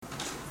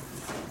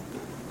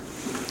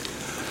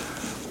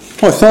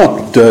Well, I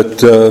thought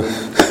that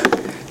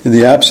in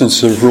the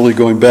absence of really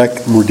going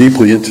back more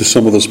deeply into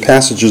some of those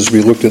passages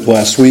we looked at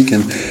last week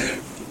and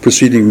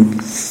proceeding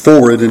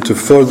forward into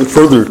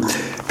further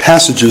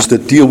passages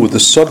that deal with the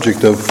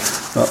subject of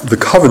the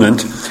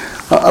covenant,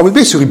 I would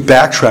basically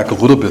backtrack a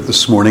little bit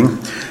this morning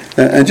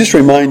and just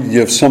remind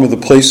you of some of the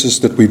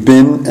places that we've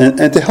been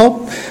and to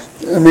help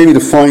maybe to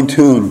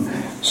fine-tune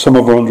some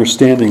of our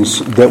understandings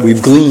that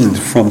we've gleaned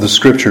from the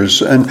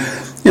Scriptures. And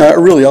I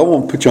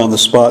won't put you on the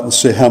spot and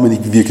say how many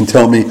of you can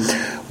tell me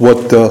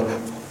what the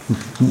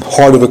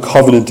heart of a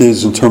covenant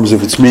is in terms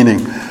of its meaning.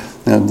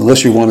 And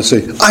unless you want to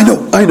say, I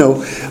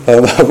know,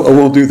 I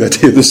won't do that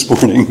to you this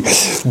morning.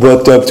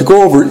 But to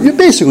go over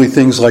basically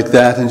things like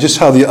that and just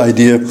how the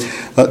idea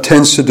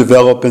tends to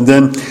develop, and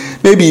then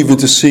maybe even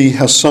to see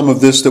how some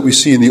of this that we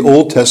see in the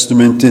Old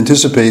Testament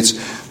anticipates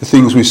the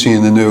things we see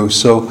in the New.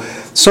 So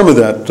some of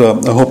that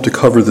I hope to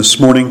cover this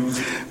morning.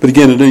 But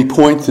again, at any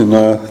point in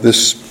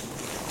this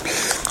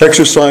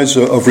exercise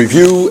of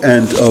review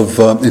and of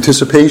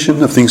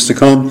anticipation of things to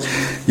come,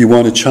 you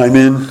want to chime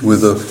in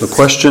with a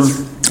question,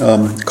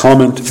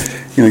 comment,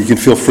 you can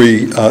feel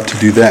free to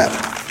do that.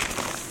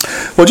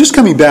 Well, just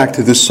coming back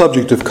to this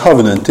subject of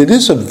covenant, it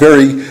is a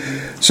very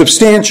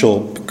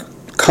substantial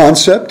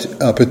concept,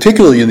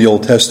 particularly in the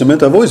Old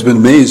Testament. I've always been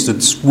amazed that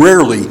it's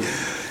rarely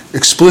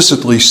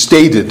explicitly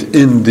stated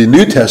in the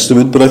New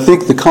Testament, but I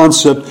think the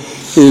concept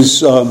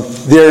is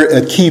there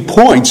at key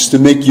points to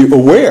make you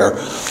aware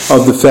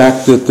of the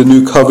fact that the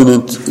New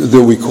Covenant,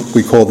 that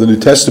we call the New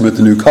Testament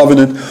the New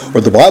Covenant,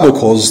 or the Bible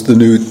calls the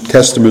New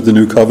Testament the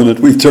New Covenant.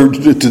 We've turned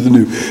it into the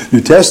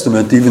New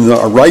Testament, even though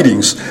our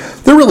writings,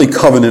 they're really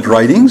covenant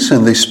writings,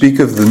 and they speak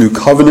of the New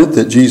Covenant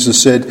that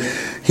Jesus said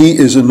He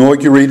is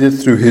inaugurated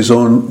through His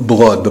own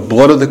blood, the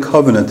blood of the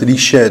covenant that He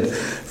shed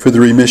for the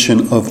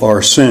remission of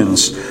our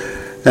sins.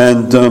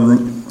 And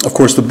of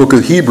course, the book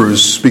of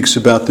Hebrews speaks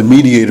about the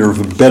mediator of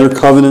a better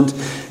covenant.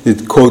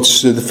 It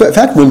quotes, in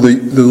fact, one of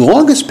the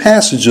longest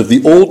passage of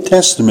the Old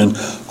Testament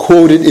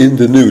quoted in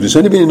the New. Does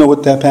anybody know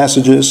what that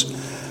passage is?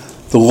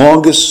 The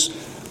longest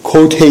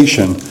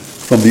quotation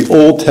from the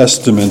Old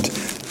Testament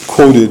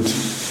quoted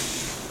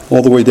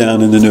all the way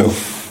down in the New.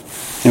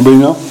 Anybody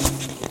know?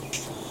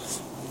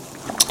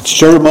 It's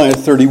Jeremiah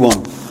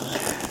 31.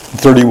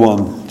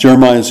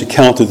 Jeremiah's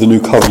account of the new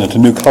covenant. A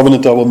new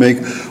covenant I will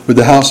make with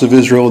the house of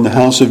Israel and the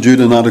house of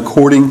Judah, not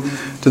according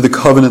to the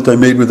covenant I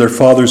made with their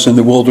fathers in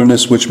the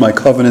wilderness, which my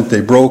covenant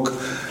they broke.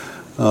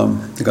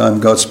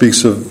 God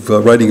speaks of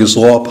writing His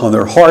law upon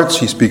their hearts.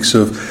 He speaks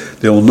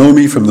of they will know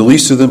me from the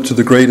least of them to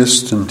the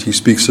greatest. And He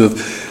speaks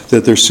of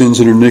that their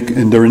sins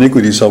and their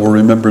iniquities I will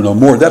remember no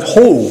more. That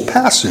whole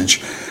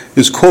passage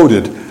is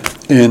quoted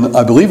in,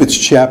 I believe it's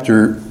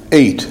chapter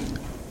 8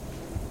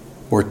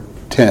 or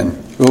 10.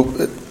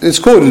 Well, it's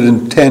quoted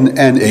in 10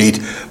 and 8,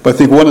 but I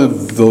think one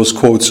of those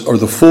quotes are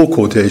the full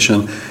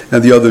quotation,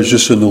 and the other is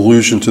just an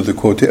allusion to the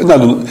quotation.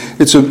 No,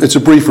 it's a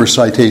briefer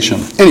citation.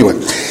 Anyway,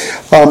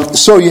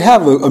 so you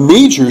have a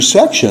major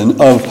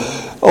section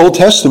of Old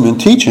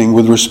Testament teaching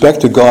with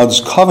respect to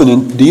God's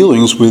covenant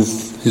dealings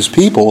with His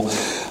people,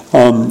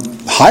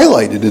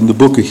 highlighted in the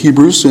book of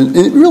Hebrews, and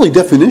really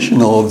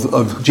definitional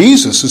of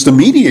Jesus as the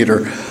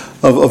mediator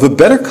of a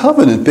better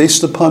covenant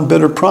based upon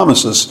better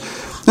promises.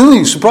 The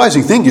only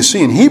surprising thing you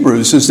see in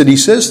Hebrews is that he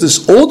says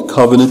this old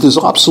covenant is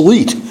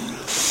obsolete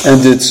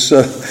and it's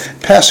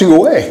passing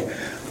away,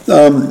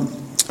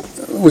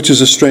 which is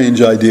a strange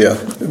idea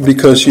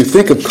because you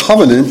think of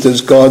covenant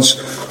as God's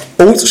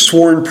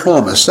oath-sworn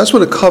promise. That's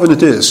what a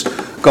covenant is.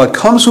 God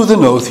comes with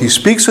an oath, He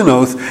speaks an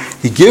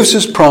oath, He gives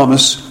His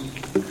promise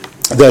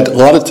that a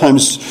lot of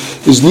times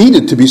is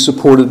needed to be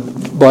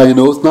supported by an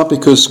oath, not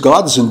because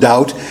God's in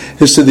doubt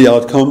as to the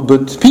outcome,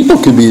 but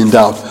people can be in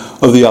doubt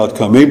of the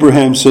outcome.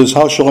 Abraham says,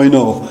 how shall I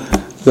know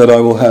that I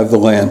will have the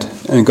land?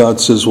 And God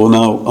says, well,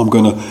 now I'm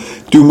going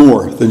to do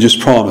more than just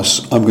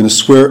promise. I'm going to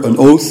swear an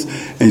oath,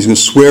 and He's going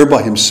to swear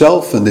by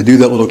Himself, and they do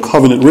that little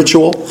covenant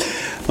ritual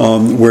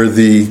where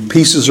the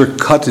pieces are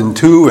cut in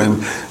two,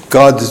 and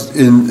God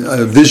in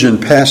a vision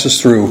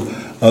passes through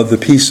the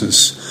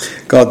pieces.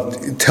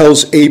 God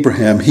tells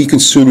Abraham he can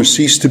sooner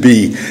cease to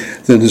be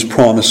than his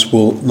promise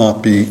will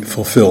not be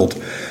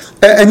fulfilled.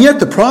 And yet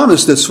the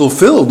promise that's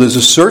fulfilled is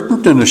a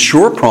certain and a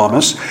sure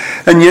promise,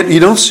 and yet you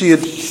don't see it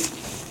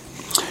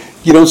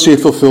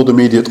fulfilled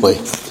immediately.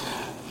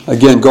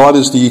 Again, God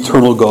is the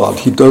eternal God.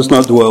 He does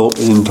not dwell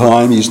in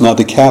time. He's not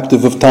the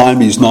captive of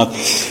time. He's not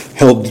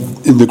held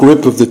in the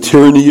grip of the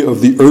tyranny of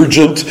the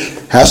urgent.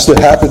 Has to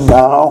happen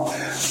now.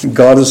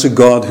 God is a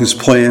God whose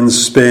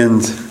plans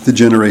span the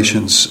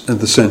generations and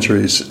the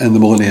centuries and the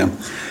millennium.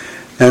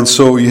 And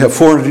so you have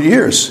 400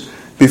 years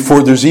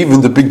before there's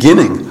even the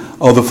beginning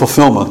of the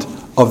fulfillment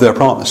of their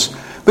promise.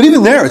 But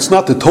even there, it's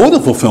not the total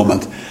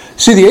fulfillment.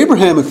 See, the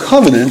Abrahamic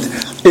covenant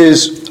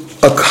is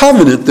a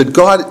covenant that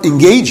God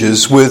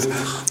engages with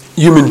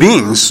human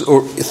beings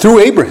or through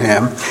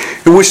Abraham,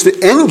 in which the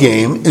end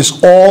game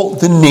is all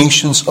the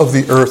nations of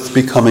the earth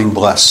becoming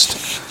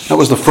blessed. That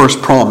was the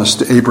first promise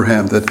to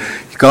Abraham, that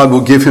God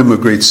will give him a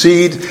great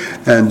seed,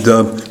 and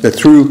that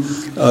through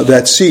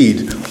that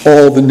seed,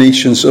 all the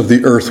nations of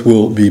the earth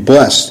will be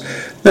blessed.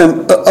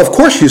 And of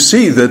course you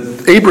see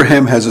that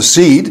Abraham has a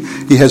seed,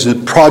 he has a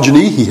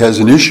progeny, he has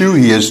an issue,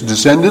 he has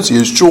descendants, he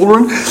has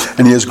children,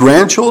 and he has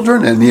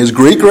grandchildren, and he has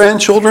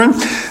great-grandchildren,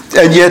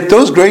 and yet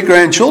those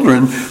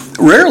great-grandchildren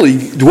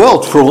rarely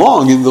dwelt for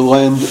long in the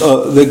land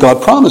that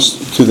God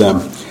promised to them.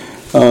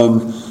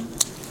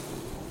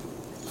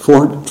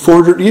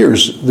 400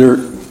 years they're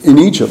in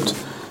Egypt.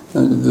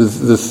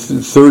 The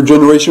third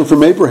generation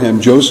from Abraham,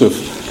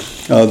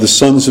 Joseph, the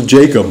sons of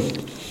Jacob,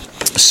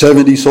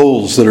 70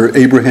 souls that are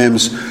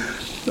Abraham's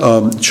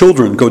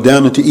children go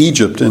down into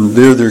Egypt, and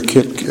there they're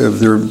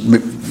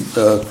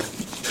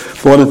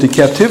brought into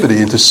captivity,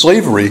 into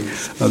slavery.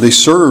 They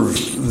serve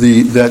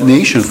that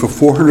nation for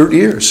 400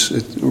 years,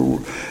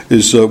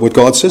 is what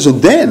God says, and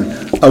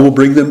then I will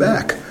bring them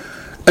back.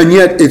 And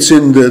yet it's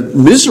in the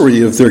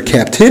misery of their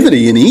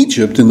captivity in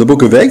Egypt, in the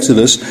book of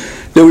Exodus,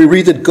 that we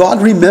read that God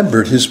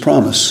remembered his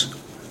promise.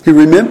 He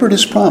remembered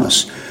his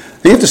promise.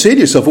 And you have to say to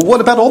yourself, well, what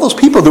about all those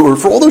people that were,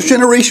 for all those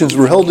generations,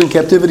 were held in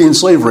captivity and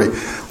slavery?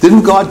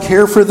 Didn't God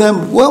care for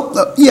them?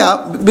 Well,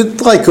 yeah,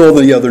 but like all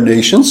the other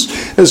nations,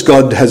 as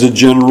God has a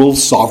general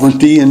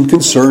sovereignty and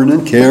concern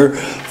and care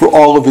for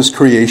all of his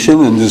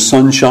creation, and his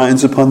sun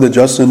shines upon the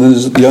just and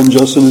the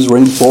unjust, and his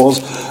rain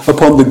falls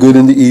upon the good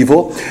and the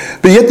evil.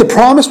 But yet the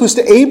promise was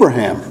to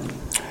Abraham.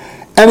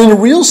 And in a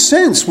real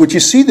sense, what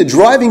you see, the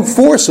driving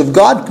force of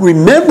God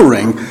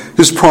remembering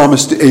his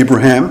promise to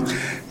Abraham,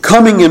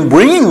 coming and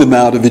bringing them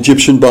out of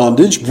Egyptian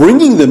bondage,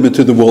 bringing them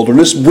into the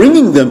wilderness,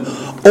 bringing them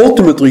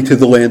ultimately to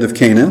the land of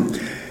Canaan,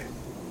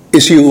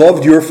 is he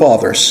loved your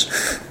fathers.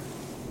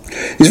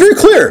 He's very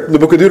clear in the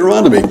book of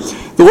Deuteronomy.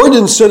 The Lord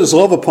didn't set his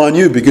love upon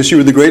you because you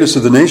were the greatest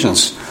of the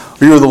nations,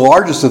 or you were the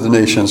largest of the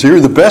nations, or you were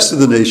the best of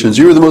the nations,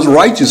 you were the most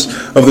righteous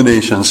of the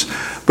nations.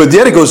 But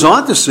yet it goes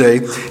on to say,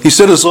 he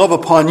set his love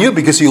upon you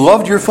because he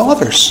loved your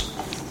fathers.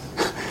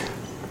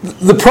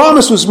 The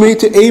promise was made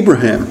to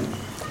Abraham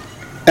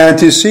and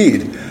his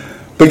seed.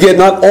 But yet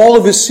not all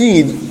of his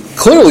seed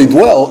clearly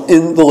dwell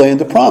in the land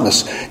of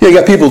promise. You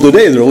got people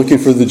today that are looking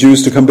for the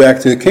Jews to come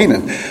back to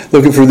Canaan.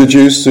 Looking for the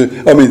Jews to,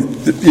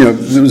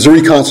 there was a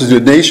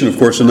reconstituted nation, of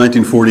course, in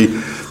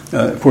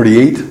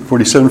 1948,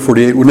 47,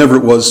 48, whenever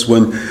it was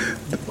when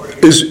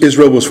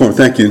Israel was formed.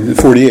 Thank you,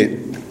 48.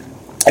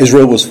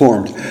 Israel was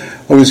formed.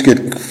 I always get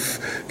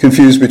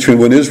confused between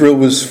when Israel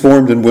was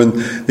formed and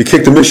when they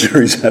kicked the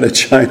missionaries out of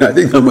China. I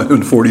think that might have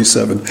been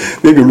 47.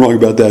 Maybe I'm wrong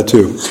about that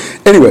too.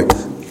 Anyway,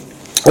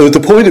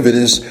 the point of it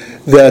is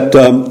that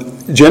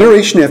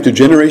generation after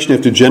generation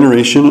after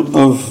generation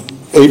of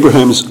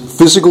Abraham's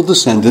physical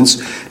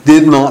descendants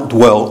did not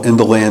dwell in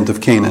the land of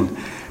Canaan.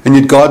 And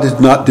yet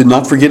God did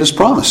not forget his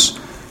promise.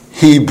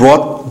 He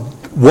brought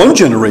one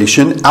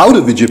generation out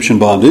of Egyptian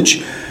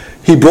bondage.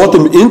 He brought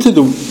them into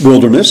the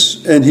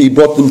wilderness, and he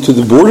brought them to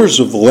the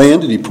borders of the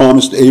land, and he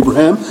promised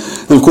Abraham.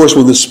 And of course,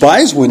 when the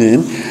spies went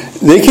in,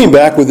 they came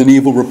back with an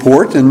evil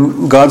report,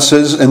 and God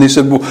says, and they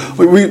said, well,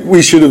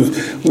 we should have,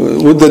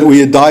 that we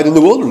had died in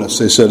the wilderness.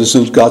 They said,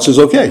 and God says,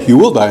 okay, you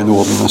will die in the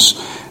wilderness.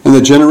 And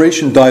the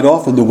generation died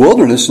off in the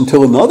wilderness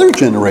until another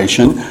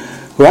generation,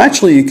 who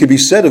actually it could be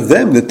said of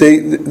them that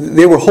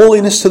they were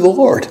holiness to the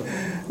Lord.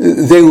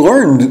 They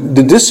learned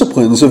the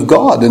disciplines of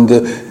God and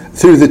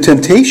through the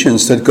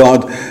temptations that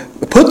God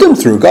put them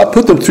through. God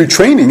put them through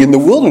training in the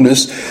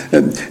wilderness.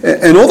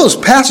 And all those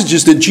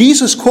passages that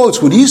Jesus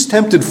quotes when he's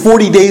tempted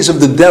 40 days of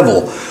the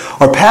devil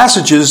are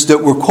passages that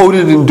were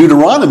quoted in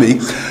Deuteronomy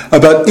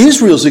about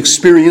Israel's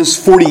experience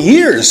 40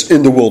 years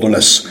in the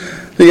wilderness.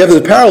 So you have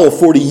the parallel of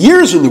 40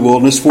 years in the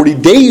wilderness, 40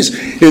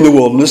 days in the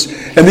wilderness,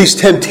 and these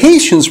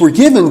temptations were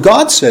given,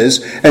 God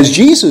says, as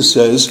Jesus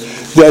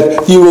says,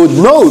 that you will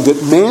know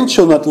that man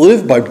shall not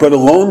live by bread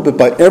alone, but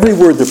by every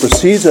word that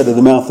proceeds out of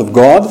the mouth of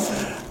God,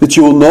 that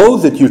you will know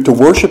that you're to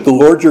worship the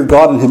Lord your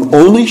God, and him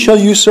only shall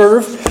you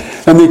serve,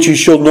 and that you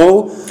shall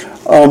know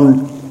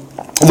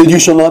that you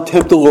shall not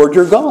tempt the Lord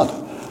your God.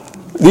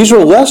 These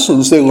are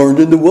lessons they learned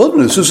in the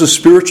wilderness. This is a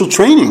spiritual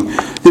training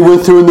they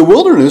went through in the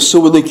wilderness. So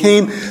when they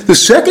came the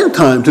second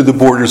time to the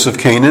borders of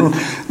Canaan,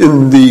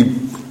 in the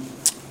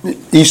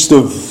east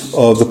of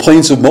the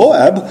plains of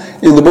Moab,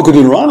 in the book of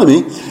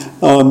Deuteronomy,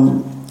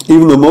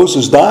 even though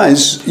Moses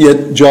dies,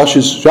 yet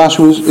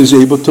Joshua is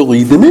able to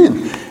lead them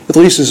in. At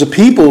least as a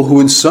people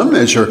who in some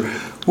measure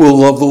will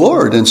love the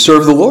Lord and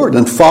serve the Lord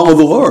and follow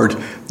the Lord,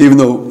 even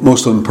though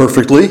most of them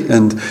perfectly,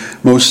 and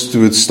most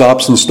with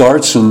stops and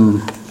starts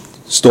and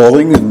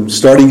stalling and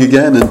starting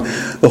again, and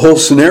the whole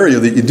scenario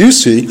that you do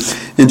see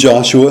in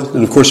Joshua.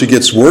 And of course it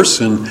gets worse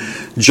in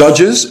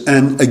Judges.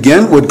 And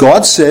again, what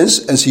God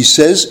says, as he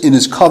says in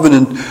his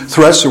covenant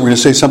threats that we're going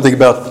to say something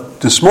about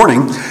this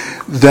morning,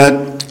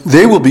 that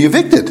they will be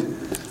evicted.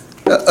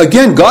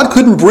 Again, God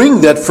couldn't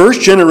bring that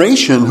first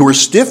generation who were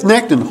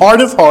stiff-necked and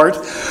hard of heart,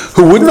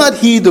 who would not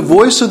heed the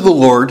voice of the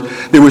Lord.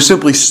 They were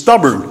simply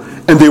stubborn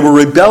and they were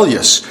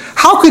rebellious.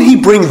 How could he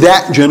bring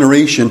that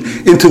generation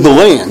into the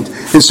land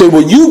and say,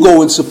 well, you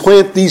go and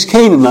supplant these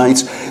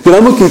Canaanites that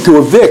I'm looking to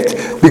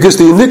evict because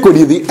the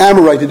iniquity of the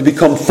Amorite had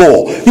become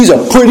full. These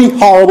are pretty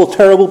horrible,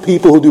 terrible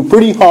people who do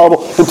pretty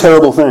horrible and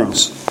terrible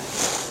things.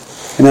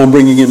 And I'm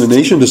bringing in a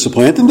nation to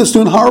supplant them that's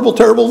doing horrible,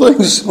 terrible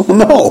things? Well,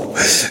 no.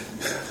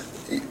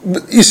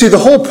 You see, the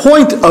whole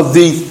point of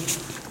the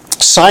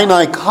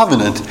Sinai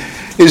covenant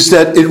is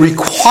that it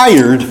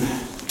required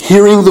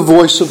hearing the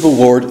voice of the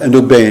Lord and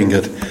obeying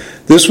it.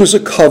 This was a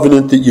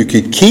covenant that you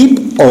could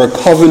keep or a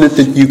covenant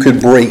that you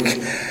could break.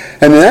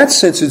 And in that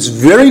sense, it's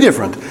very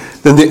different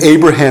than the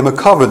Abrahamic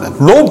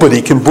covenant.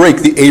 Nobody can break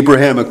the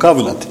Abrahamic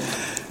covenant.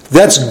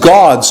 That's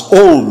God's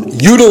own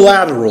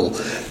unilateral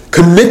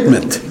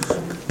commitment.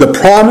 The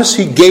promise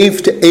he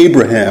gave to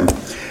Abraham.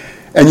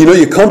 And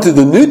you come to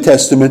the New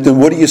Testament and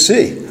what do you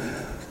see?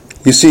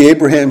 You see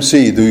Abraham's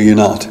seed, do you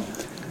not?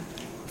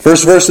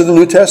 First verse of the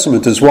New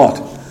Testament is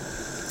what?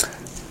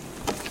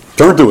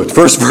 Turn to it.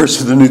 First verse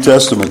of the New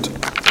Testament.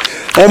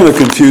 I'm going to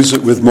confuse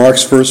it with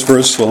Mark's first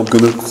verse, so I'm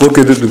going to look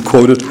at it and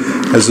quote it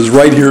as is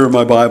right here in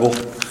my Bible.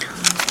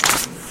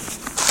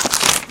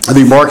 I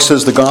think Mark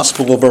says the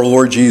gospel of our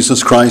Lord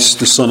Jesus Christ,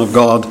 the Son of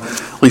God.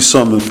 At least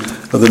some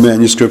of the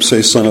manuscripts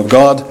say Son of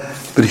God.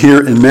 But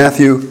here in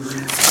Matthew,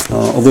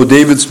 although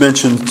David's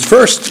mentioned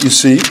first, you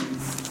see,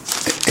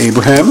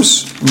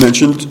 Abraham's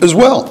mentioned as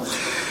well.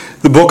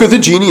 The book of the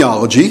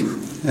genealogy,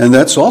 and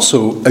that's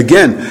also,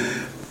 again,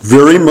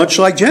 very much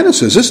like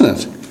Genesis, isn't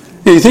it?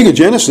 You think of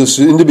Genesis,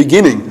 in the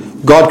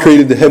beginning, God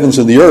created the heavens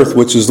and the earth,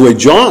 which is the way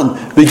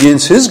John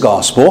begins his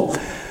gospel.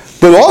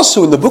 But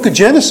also in the book of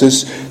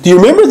Genesis, do you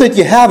remember that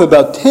you have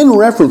about 10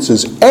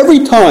 references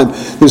every time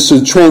there's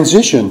a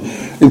transition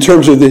in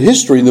terms of the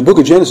history in the book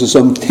of Genesis,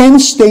 some 10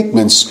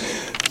 statements,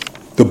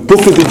 the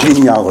book of the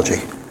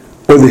genealogy,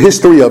 or the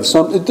history of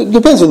some, it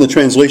depends on the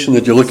translation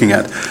that you're looking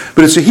at.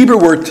 But it's a Hebrew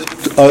word,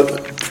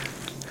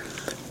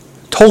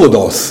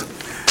 Toledoth.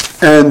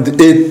 And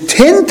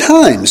 10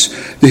 times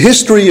the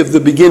history of the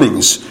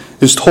beginnings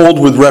is told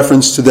with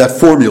reference to that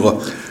formula.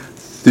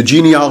 The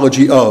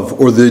genealogy of,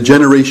 or the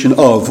generation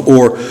of,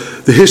 or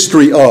the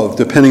history of,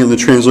 depending on the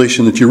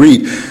translation that you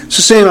read. It's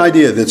the same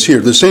idea that's here,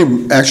 the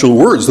same actual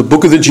words, the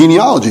book of the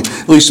genealogy,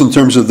 at least in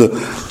terms of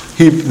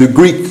the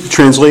Greek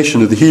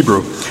translation of the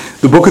Hebrew.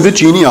 The book of the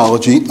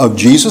genealogy of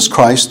Jesus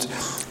Christ,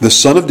 the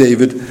son of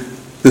David,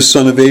 the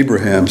son of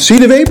Abraham.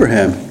 Seed of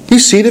Abraham.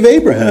 He's seed of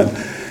Abraham.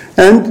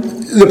 And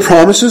the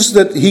promises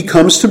that he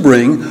comes to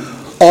bring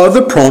are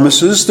the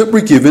promises that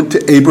were given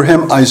to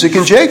Abraham, Isaac,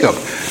 and Jacob.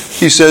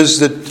 He says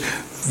that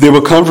they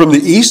will come from the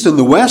east and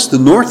the west, the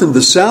north and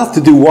the south,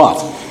 to do what?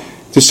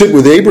 To sit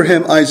with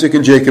Abraham, Isaac,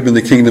 and Jacob in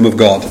the kingdom of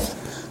God.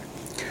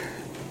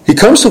 He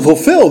comes to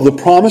fulfill the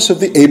promise of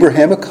the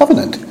Abrahamic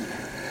covenant.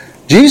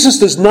 Jesus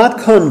does not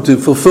come to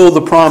fulfill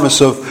the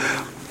promise of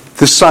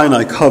the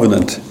Sinai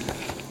covenant,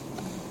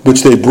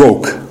 which they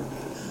broke.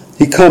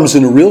 He comes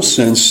in a real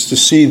sense to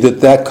see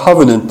that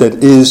covenant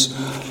that is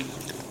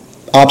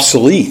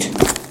obsolete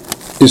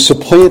is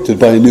supplanted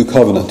by a new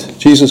covenant.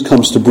 Jesus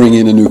comes to bring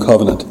in a new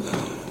covenant.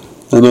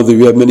 I know that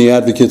we have many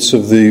advocates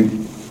of the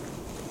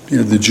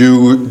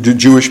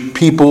Jewish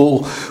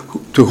people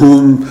to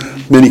whom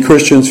many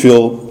Christians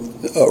feel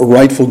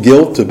rightful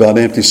guilt about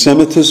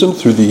anti-Semitism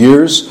through the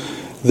years,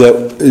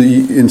 that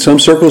in some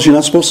circles you're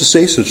not supposed to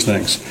say such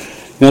things.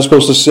 You're not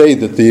supposed to say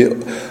that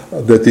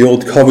the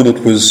old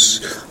covenant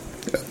was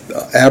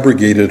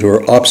abrogated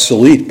or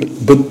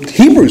obsolete, but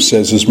Hebrews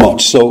says as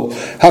much, so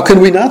how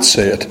can we not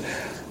say it?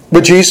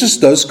 But Jesus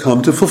does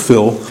come to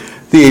fulfill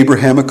the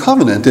Abrahamic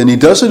covenant, and he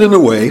does it in a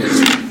way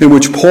in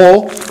which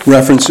Paul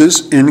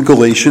references in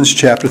Galatians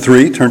chapter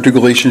 3. Turn to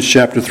Galatians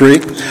chapter 3.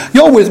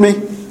 You all with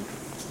me?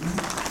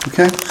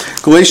 Okay?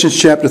 Galatians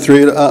chapter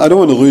 3. I don't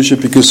want to lose you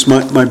because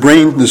my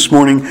brain this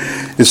morning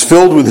is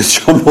filled with a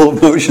jumble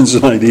of notions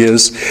and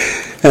ideas,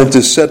 and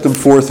to set them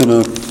forth in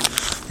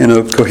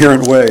a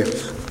coherent way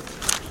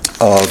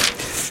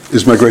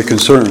is my great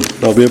concern.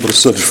 I'll be able to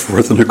set it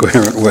forth in a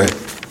coherent way.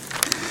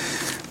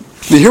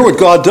 Now, here what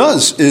God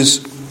does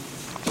is,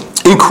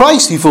 in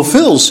Christ, he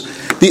fulfills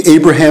the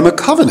Abrahamic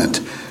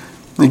covenant.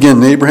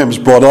 Again, Abraham is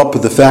brought up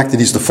with the fact that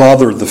he's the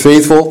father of the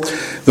faithful.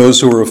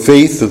 Those who are of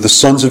faith are the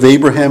sons of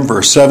Abraham,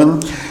 verse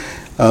 7.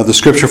 The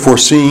scripture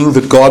foreseeing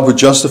that God would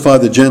justify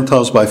the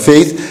Gentiles by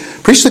faith,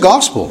 preached the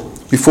gospel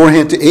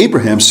beforehand to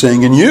Abraham,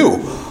 saying, "In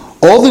you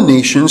all the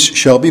nations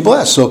shall be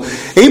blessed." So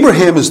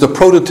Abraham is the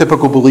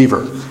prototypical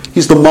believer.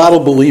 He's the model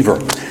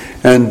believer.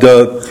 And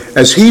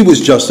as he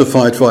was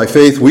justified by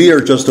faith, we are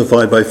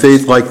justified by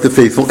faith like the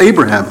faithful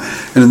Abraham.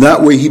 And in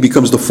that way he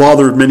becomes the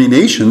father of many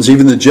nations,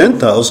 even the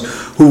Gentiles,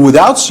 who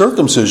without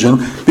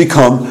circumcision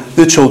become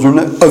the children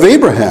of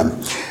Abraham.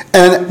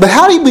 But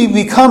how do we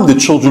become the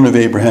children of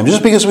Abraham?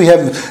 Just because we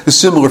have a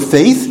similar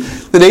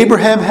faith that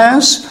Abraham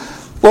has?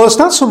 Well, it's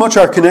not so much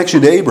our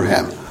connection to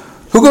Abraham.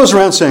 Who goes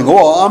around saying,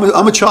 "Oh,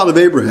 I'm a child of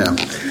Abraham"?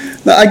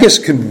 Now, I guess,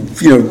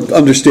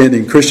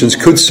 understanding Christians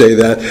could say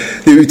that.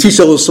 We teach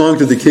a little song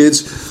to the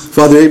kids.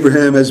 Father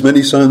Abraham has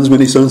many sons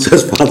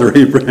has Father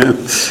Abraham.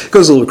 It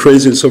goes a little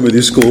crazy in some of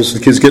these schools. The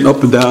kids getting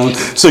up and down,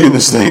 singing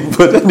this thing.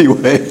 But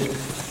anyway,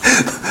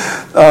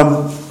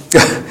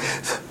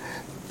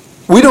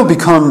 we don't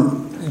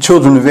become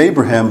children of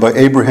Abraham by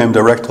Abraham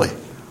directly,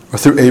 or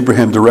through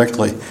Abraham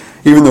directly,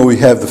 even though we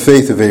have the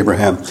faith of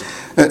Abraham.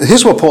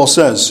 Here's what Paul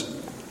says.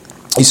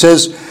 He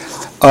says,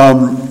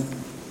 now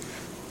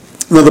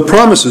the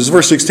promises,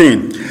 verse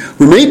 16,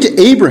 were made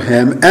to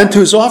Abraham and to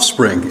his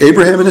offspring,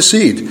 Abraham and his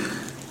seed.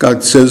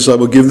 God says, I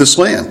will give this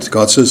land.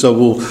 God says, I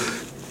will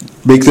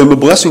make them a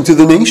blessing to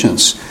the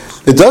nations.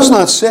 It does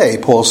not say,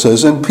 Paul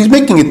says, and he's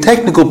making a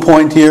technical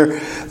point here,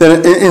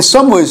 that in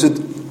some ways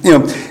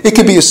it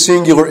could be a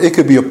singular, it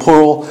could be a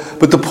plural,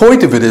 but the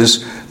point of it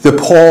is that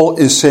Paul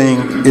is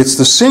saying it's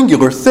the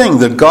singular thing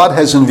that God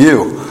has in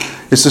view.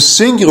 It's the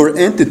singular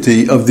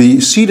entity of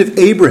the seed of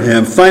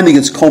Abraham finding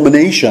its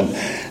culmination,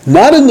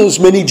 not in those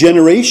many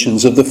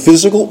generations of the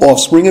physical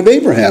offspring of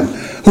Abraham,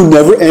 who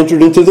never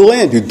entered into the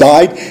land, who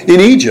died in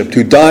Egypt,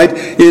 who died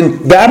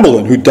in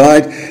Babylon, who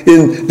died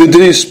in the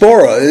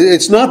diaspora.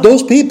 It's not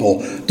those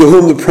people to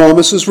whom the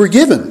promises were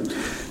given.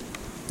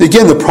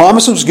 Again, the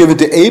promise was given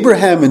to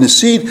Abraham and his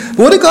seed.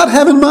 What did God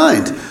have in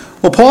mind?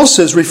 Well, Paul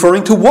says,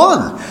 referring to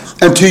one,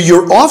 and to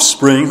your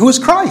offspring, who is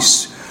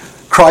Christ.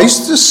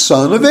 Christ, the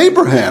son of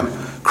Abraham.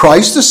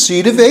 Christ, the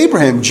seed of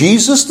Abraham.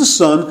 Jesus, the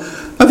son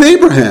of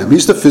Abraham.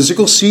 He's the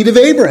physical seed of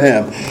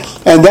Abraham.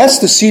 And that's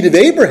the seed of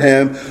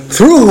Abraham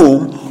through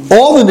whom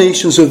all the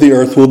nations of the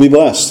earth will be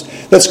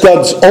blessed. That's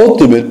God's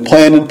ultimate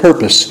plan and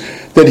purpose,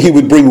 that he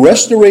would bring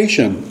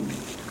restoration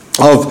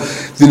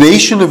of the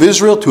nation of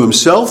Israel to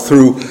himself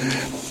through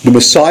the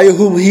Messiah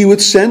whom he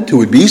would send, who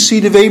would be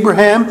seed of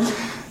Abraham,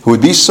 who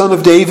would be son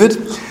of David,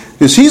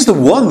 because he's the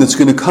one that's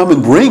going to come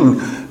and bring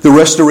the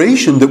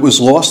restoration that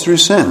was lost through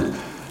sin.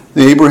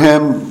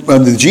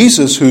 The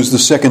Jesus who's the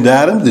second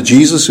Adam, the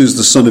Jesus who's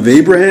the son of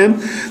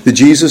Abraham, the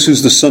Jesus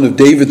who's the son of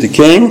David the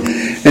king,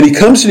 and he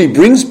comes and he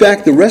brings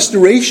back the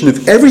restoration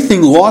of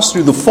everything lost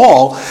through the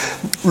fall,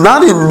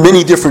 not in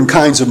many different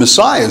kinds of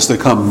messiahs that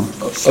come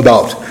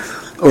about,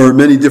 or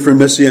many different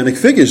messianic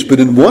figures, but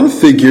in one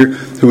figure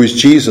who is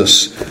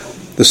Jesus,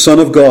 the Son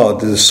of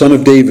God, the Son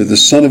of David, the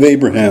Son of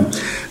Abraham,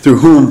 through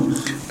whom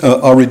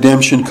our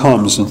redemption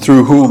comes, and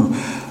through whom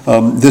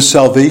this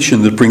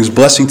salvation that brings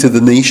blessing to the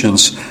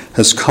nations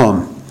has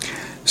come.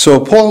 So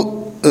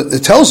Paul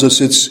tells us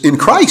it's in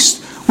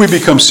Christ we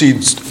become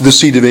the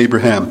seed of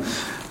Abraham.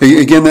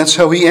 Again, that's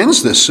how he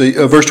ends this,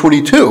 verse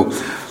 22.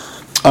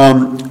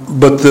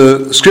 But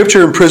the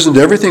Scripture imprisoned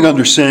everything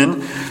under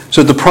sin,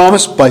 so the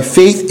promise by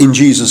faith in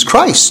Jesus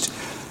Christ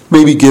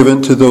may be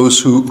given to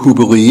those who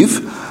believe.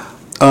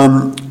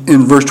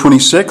 In verse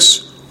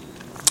 26,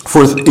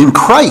 for in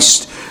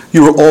Christ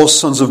you are all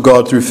sons of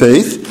God through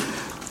faith,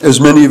 as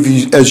many of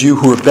you as you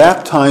who are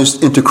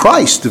baptized into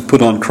Christ have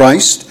put on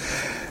Christ.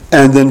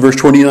 And then verse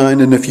 29,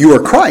 and if you are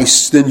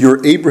Christ, then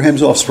you're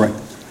Abraham's offspring.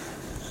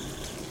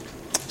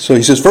 So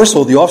he says, first of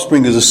all, the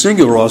offspring is a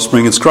singular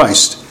offspring, it's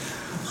Christ.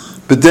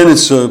 But then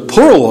it's a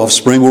plural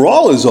offspring, we're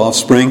all his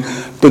offspring,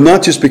 but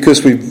not just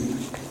because we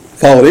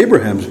followed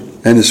Abraham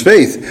and his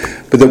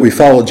faith, but that we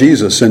followed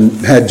Jesus and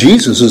had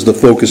Jesus as the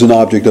focus and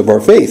object of our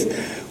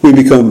faith. We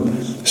become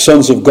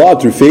sons of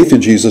God through faith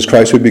in Jesus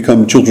Christ. We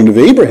become children of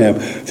Abraham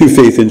through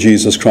faith in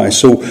Jesus Christ.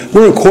 So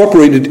we're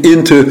incorporated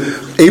into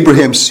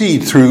Abraham's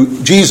seed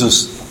through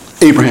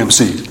Jesus, Abraham's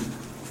seed.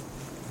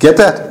 Get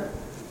that?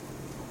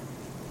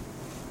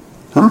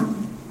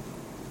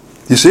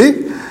 You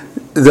see?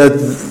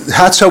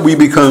 That's how we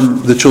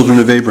become the children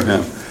of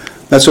Abraham.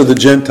 That's how the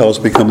Gentiles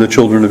become the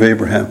children of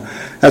Abraham.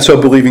 That's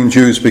how believing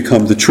Jews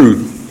become the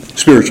true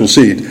spiritual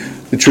seed.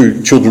 The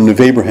true children of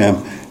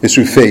Abraham is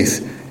through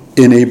faith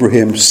in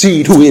Abraham's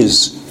seed, who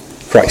is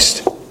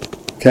Christ.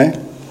 Okay?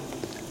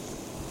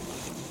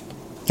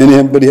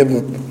 Anybody have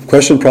a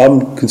question,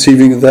 problem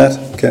conceiving of that?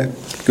 Okay,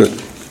 good.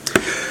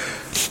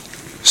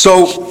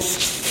 So,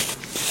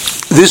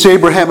 this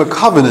Abrahamic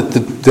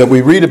covenant that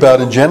we read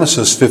about in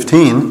Genesis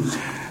 15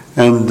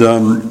 and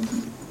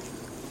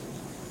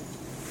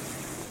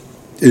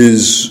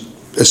is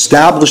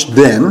established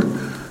then.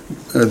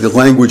 The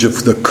language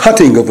of the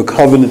cutting of a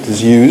covenant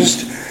is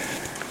used,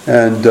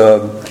 and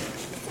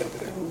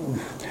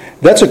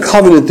that's a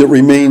covenant that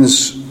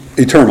remains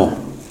eternal.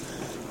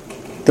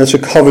 That's a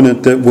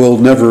covenant that will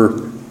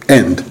never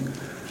end.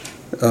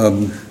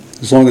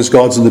 As long as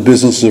God's in the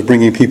business of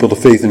bringing people to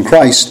faith in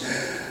Christ,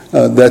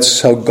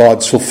 that's how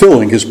God's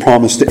fulfilling his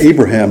promise to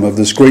Abraham of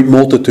this great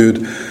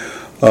multitude,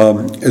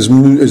 as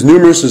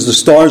numerous as the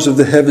stars of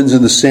the heavens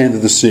and the sand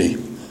of the sea.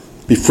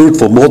 Be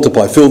fruitful,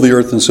 multiply, fill the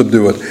earth and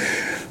subdue it.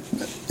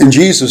 In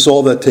Jesus,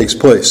 all that takes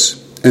place.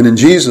 And in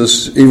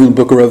Jesus, even the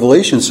book of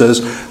Revelation says,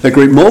 that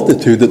great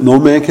multitude that no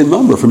man can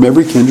number from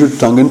every kindred,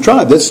 tongue, and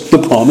tribe. That's the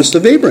promise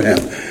of Abraham.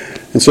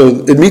 And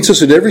so it meets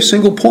us at every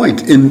single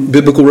point in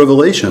biblical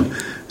revelation.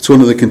 It's one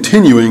of the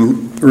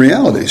continuing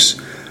realities.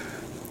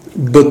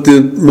 But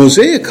the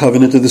Mosaic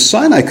covenant or the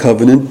Sinai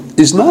covenant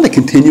is not a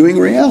continuing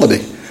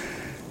reality.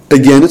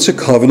 Again, it's a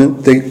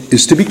covenant that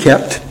is to be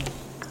kept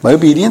by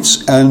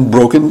obedience and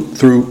broken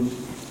through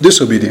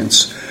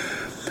disobedience.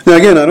 Now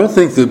again, I don't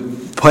think the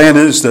plan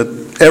is that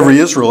every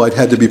Israelite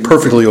had to be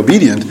perfectly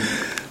obedient.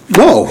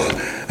 No.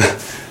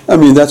 I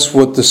mean, that's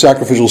what the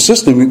sacrificial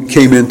system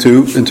came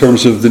into in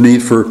terms of the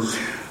need for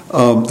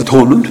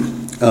atonement,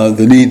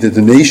 the need that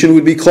the nation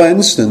would be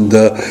cleansed, and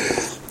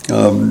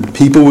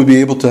people would be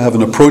able to have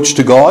an approach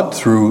to God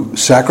through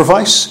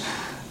sacrifice.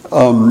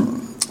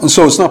 And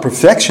so it's not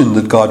perfection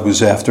that God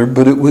was after,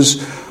 but it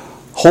was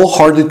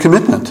wholehearted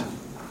commitment.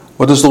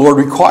 What does the Lord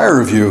require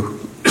of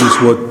you is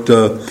what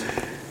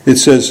it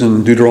says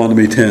in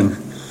Deuteronomy 10.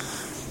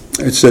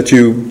 It's that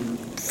you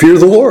fear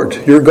the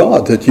Lord, your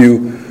God, that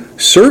you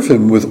serve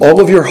Him with all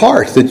of your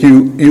heart, that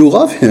you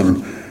love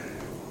Him,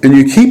 and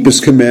you keep His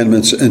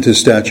commandments and His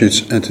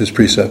statutes and His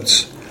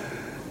precepts.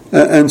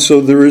 And so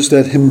there is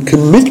that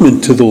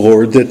commitment to the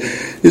Lord that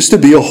is to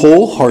be a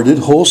wholehearted,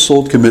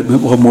 whole-souled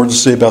commitment. We'll have more to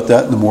say about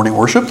that in the morning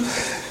worship.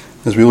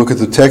 As we look at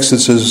the text, it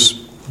says,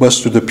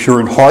 "Blessed are the pure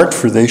in heart,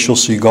 for they shall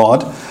see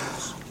God."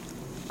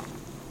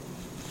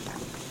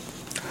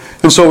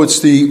 And so it's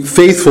the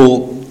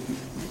faithful,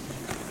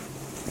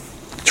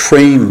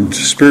 trained,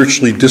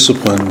 spiritually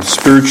disciplined,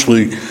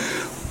 spiritually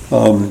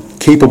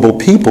capable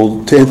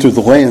people to enter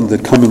the land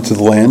that come into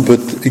the land.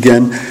 But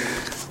again,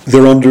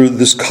 they're under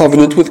this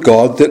covenant with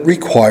God that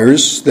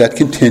requires that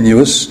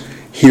continuous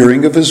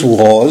hearing of His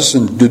laws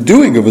and the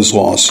doing of His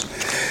laws.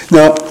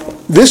 Now,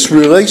 this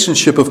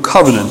relationship of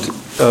covenant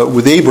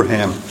with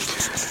Abraham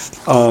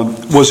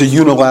was a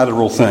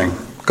unilateral thing.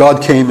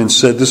 God came and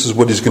said, this is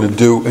what He's going to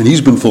do, and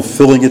He's been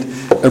fulfilling it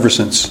ever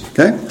since.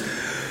 Okay?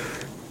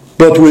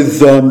 But with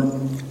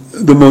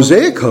the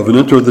Mosaic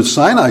covenant, or the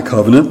Sinai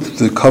covenant,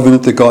 the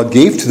covenant that God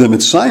gave to them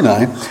at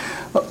Sinai,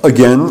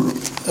 again,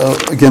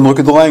 look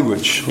at the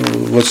language.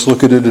 Let's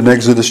look at it in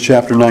Exodus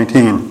chapter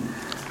 19.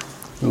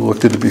 We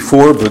looked at it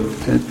before, but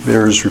it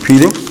bears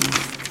repeating.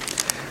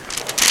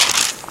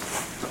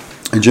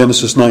 In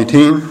Genesis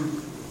 19,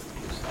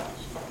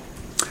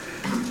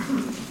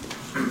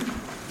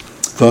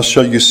 "Thus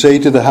shall you say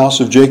to the house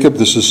of Jacob,"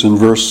 this is in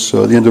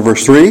the end of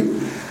verse 3,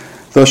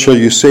 "Thus shall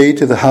you say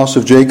to the house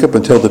of Jacob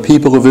and tell the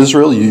people of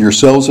Israel, you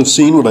yourselves have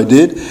seen what I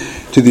did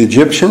to the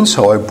Egyptians,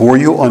 how I bore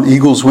you on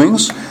eagle's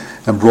wings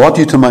and brought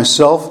you to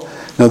myself.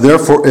 Now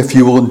therefore, if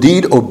you will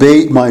indeed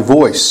obey my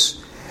voice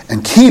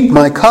and keep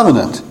my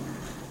covenant."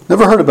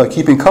 Never heard about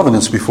keeping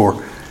covenants before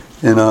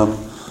in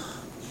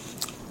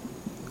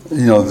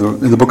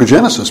the book of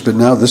Genesis, but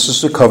now this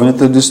is a covenant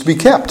that is to be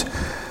kept.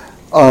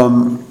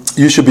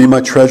 "You shall be my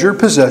treasured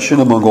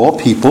possession among all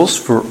peoples,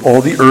 for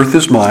all the earth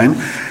is mine,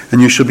 and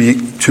you shall be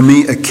to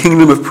me a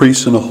kingdom of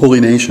priests and a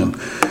holy nation."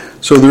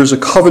 So there's a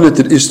covenant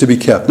that is to be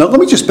kept. Now let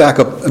me just back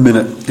up a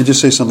minute and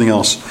just say something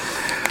else.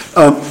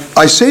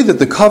 I say that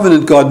the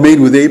covenant God made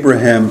with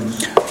Abraham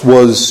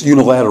was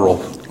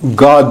unilateral.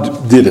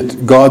 God did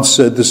it. God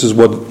said this is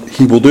what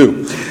He will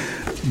do.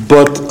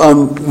 But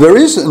there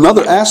is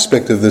another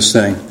aspect of this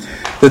thing,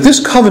 that this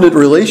covenant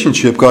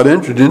relationship God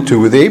entered into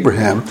with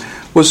Abraham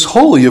was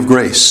wholly of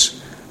grace.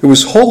 It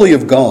was wholly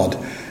of God,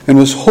 and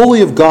was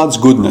wholly of God's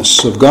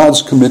goodness, of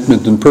God's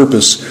commitment and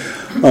purpose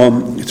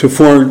to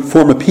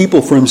form a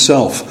people for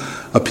Himself,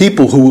 a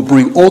people who will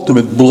bring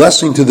ultimate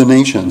blessing to the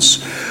nations.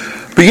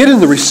 But yet in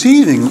the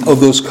receiving of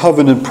those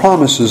covenant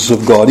promises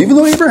of God, even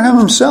though Abraham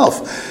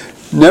himself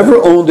never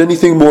owned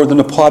anything more than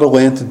a plot of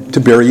land to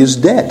bury his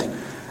dead,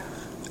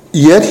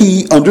 yet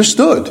he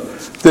understood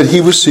that he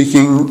was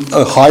seeking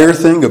a higher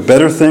thing, a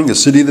better thing, a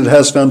city that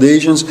has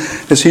foundations,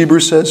 as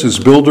Hebrews says, whose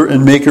builder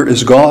and maker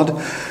is God.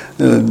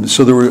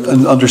 So there were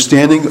an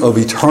understanding of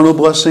eternal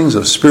blessings,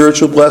 of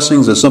spiritual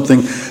blessings, as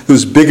something that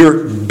was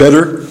bigger,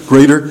 better,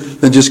 greater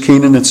than just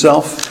Canaan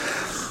itself.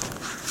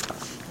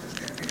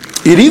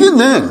 Yet even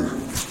then,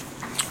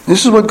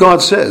 this is what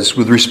God says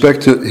with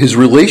respect to His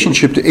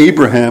relationship to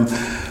Abraham.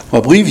 I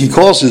believe He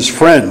calls his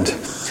friend.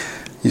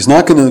 He's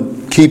not going to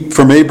keep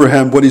from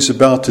Abraham what He's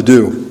about to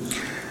do.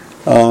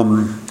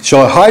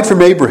 "Shall I hide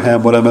from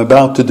Abraham what I'm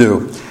about to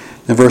do?"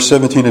 In verse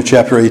 17 of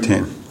chapter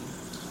 18.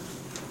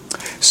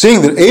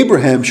 "Seeing that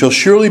Abraham shall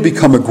surely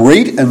become a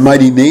great and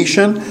mighty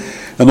nation,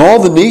 and all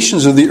the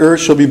nations of the earth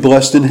shall be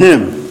blessed in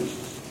him,"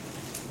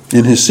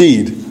 in his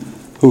seed,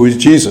 who is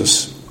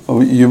Jesus.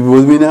 Oh, you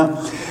with me now?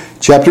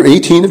 Chapter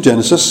 18 of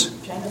Genesis.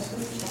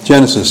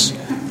 Genesis.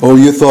 Oh,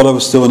 you thought I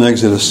was still in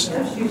Exodus.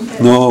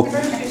 No.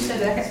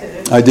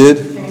 I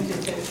did?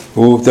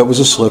 Oh, that was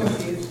a slip.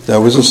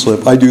 That was a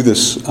slip. I do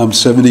this. I'm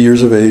 70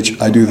 years of age.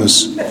 I do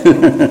this.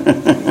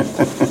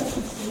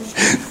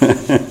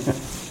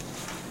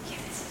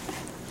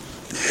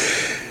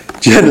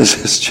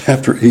 Genesis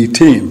chapter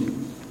 18.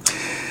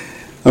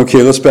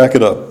 Okay, let's back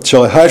it up.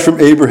 "Shall I hide from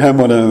Abraham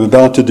what I am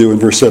about to do?" in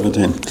verse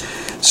 17.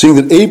 "Seeing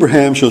that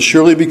Abraham shall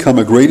surely become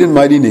a great and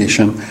mighty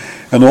nation,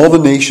 and all the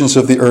nations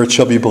of the earth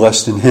shall be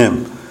blessed in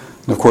him."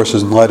 And of course,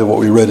 in light of what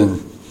we read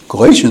in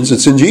Galatians,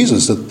 it's in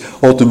Jesus that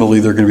ultimately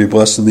they're going to be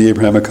blessed in the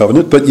Abrahamic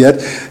covenant, but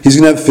yet He's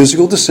going to have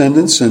physical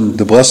descendants, and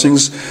the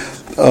blessings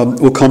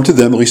will come to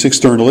them, at least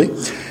externally.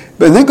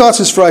 And then God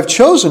says, "For I've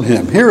chosen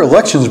him." Here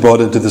election's brought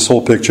into this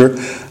whole picture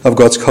of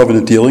God's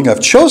covenant dealing. "I've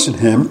chosen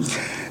him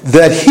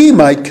that he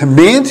might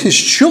command his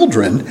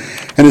children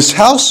and his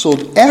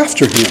household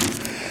after him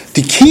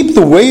to keep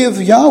the way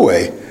of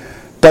Yahweh,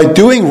 by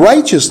doing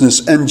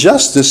righteousness and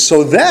justice,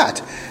 so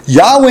that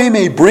Yahweh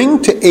may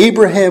bring to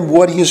Abraham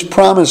what he has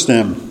promised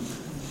him.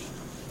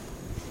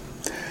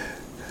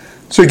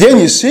 So again,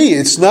 you see,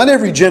 it's not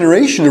every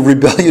generation of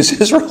rebellious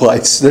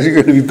Israelites that are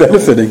going to be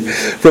benefiting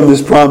from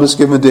this promise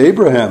given to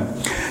Abraham.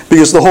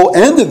 Because the whole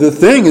end of the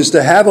thing is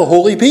to have a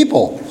holy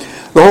people.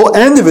 The whole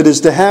end of it is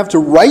to have a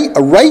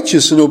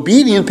righteous and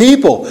obedient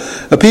people.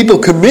 A people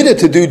committed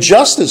to do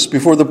justice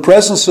before the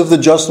presence of the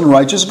just and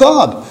righteous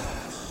God.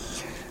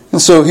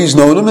 And so he's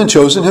known him and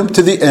chosen him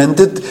to the end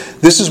that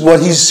this is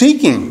what he's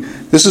seeking.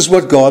 This is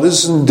what God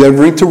is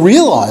endeavoring to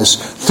realize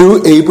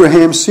through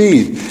Abraham's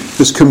seed.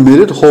 This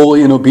committed,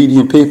 holy, and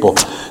obedient people.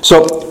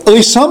 So, at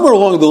least somewhere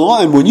along the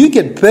line, when you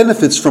get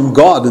benefits from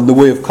God in the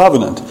way of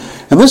covenant,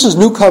 and this is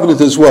new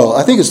covenant as well,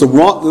 I think it's the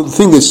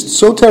thing that's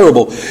so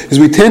terrible, is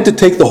we tend to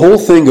take the whole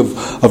thing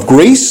of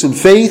grace and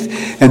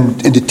faith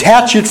and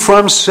detach it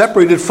from,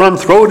 separate it from,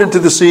 throw it into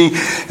the sea,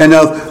 and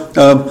now,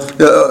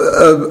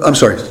 I'm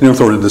sorry, you don't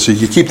throw it into the sea.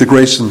 You keep the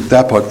grace in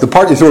that part. The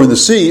part you throw in the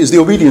sea is the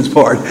obedience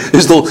part,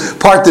 is the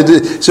part that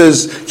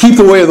says, keep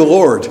the way of the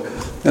Lord.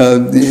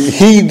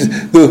 Heed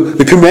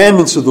the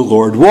commandments of the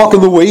Lord. Walk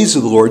in the ways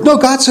of the Lord. No,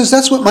 God says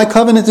that's what my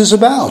covenant is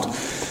about.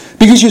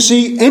 Because you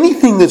see,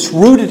 anything that's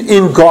rooted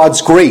in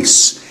God's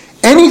grace,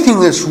 anything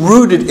that's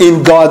rooted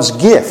in God's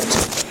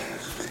gift,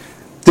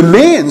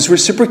 demands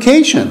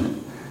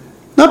reciprocation.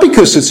 Not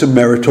because it's a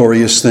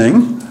meritorious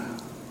thing.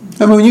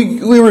 I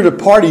mean, we were at a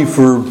party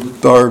for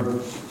our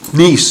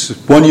niece,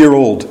 1 year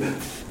old.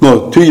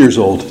 No, 2 years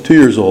old. 2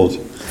 years old.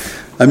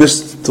 I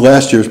missed the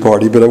last year's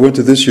party, but I went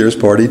to this year's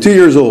party. 2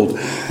 years old.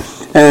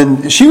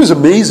 And she was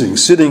amazing,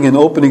 sitting and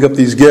opening up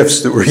these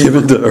gifts that were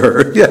given to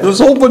her. Yeah, there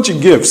was a whole bunch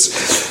of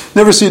gifts.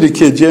 Never seen a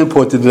kid. Jan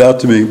pointed it out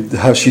to me,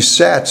 how she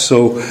sat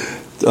so...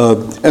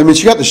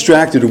 she got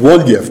distracted at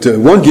one gift.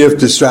 One gift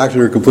distracted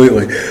her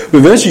completely. But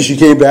eventually she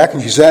came back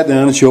and she sat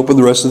down and she opened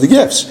the rest of the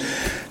gifts.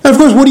 And of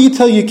course, what do you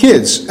tell your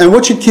kids? And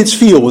what should kids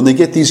feel when they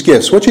get these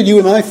gifts? What should you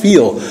and I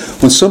feel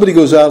when somebody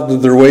goes out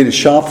of their way to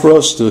shop for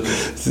us, to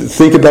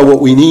think about what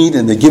we need,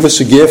 and they give us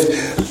a gift?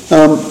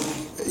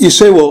 You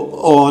say,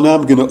 well, now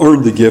I'm going to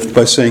earn the gift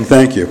by saying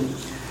thank you.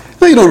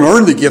 No, you don't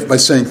earn the gift by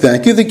saying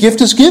thank you. The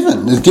gift is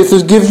given. The gift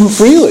is given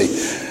freely.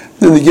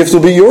 And the gift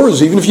will be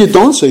yours, even if you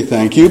don't say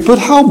thank you. But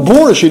how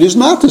boorish it is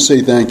not to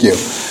say thank you.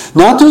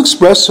 Not to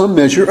express some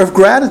measure of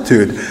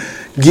gratitude.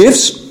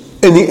 Gifts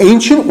in the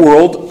ancient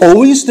world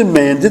always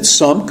demanded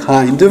some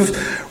kind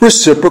of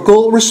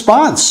reciprocal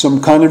response,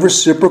 some kind of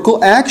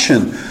reciprocal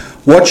action.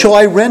 What shall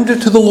I render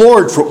to the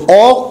Lord for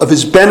all of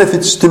his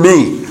benefits to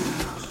me?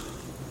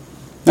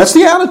 That's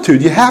the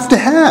attitude you have to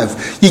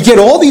have. You get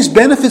all these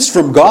benefits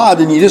from God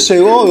and you just say,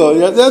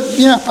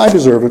 I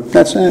deserve it.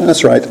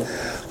 That's right.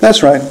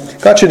 That's right.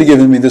 God should have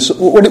given me this.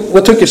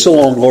 What took you so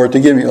long, Lord, to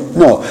give me?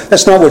 No,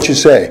 that's not what you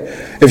say.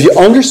 If you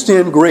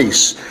understand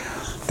grace,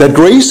 that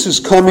grace is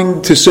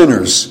coming to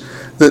sinners,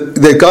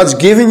 that God's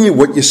giving you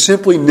what you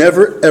simply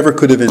never ever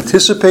could have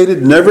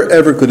anticipated, never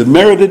ever could have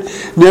merited,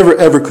 never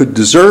ever could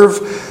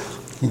deserve.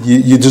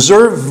 You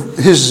deserve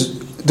his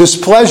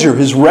displeasure,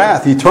 his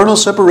wrath, eternal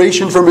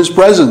separation from his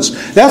presence.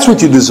 That's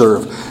what you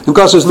deserve. And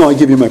God says, no, I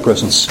give you my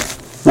presence.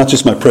 Not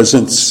just my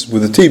presence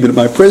with a T, but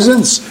my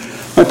presence.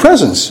 My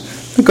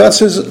presence. And God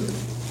says,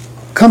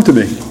 come to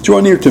me. Draw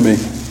near to me.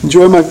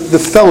 Enjoy the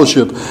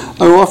fellowship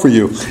I offer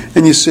you.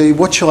 And you say,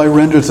 what shall I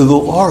render to the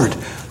Lord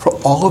for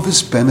all of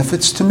his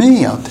benefits to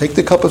me? I'll take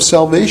the cup of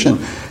salvation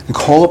and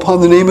call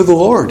upon the name of the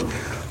Lord.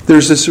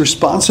 There's this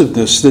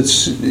responsiveness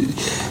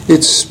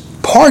it's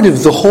part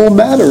of the whole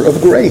matter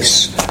of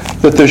grace,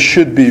 that there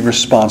should be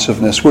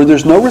responsiveness. Where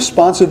there's no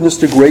responsiveness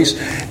to grace,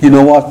 you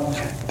know what?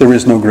 There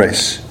is no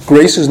grace.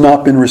 Grace has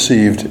not been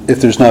received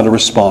if there's not a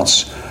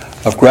response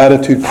of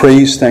gratitude,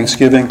 praise,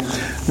 thanksgiving.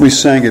 We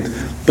sang it,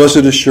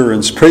 blessed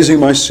assurance, praising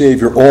my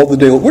Savior all the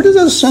day. Where did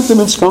those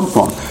sentiments come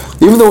from?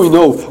 Even though we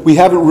know we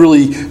haven't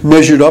really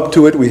measured up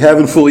to it, we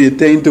haven't fully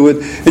attained to it,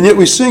 and yet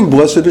we sing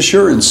blessed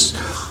assurance.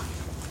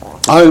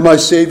 I and my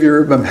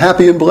Savior, I'm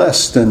happy and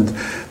blessed, and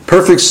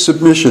perfect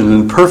submission,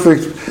 and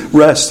perfect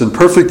rest, and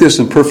perfect this,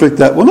 and perfect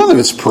that. Well, none of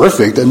it's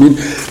perfect,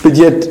 but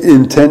yet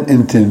in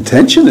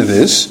intention it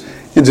is,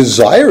 in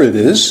desire it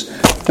is,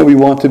 that we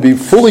want to be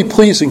fully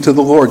pleasing to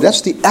the Lord.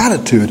 That's the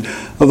attitude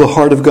of the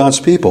heart of God's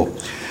people.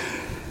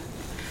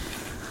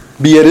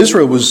 But yet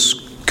Israel was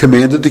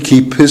commanded to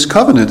keep his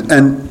covenant.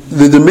 And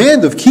the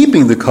demand of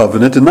keeping the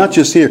covenant, and not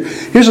just here,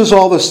 here's us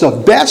all this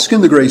stuff. Bask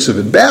in the grace of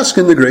it. Bask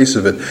in the grace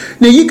of it.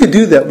 Now, you could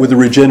do that with the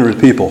regenerate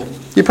people.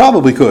 You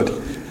probably could.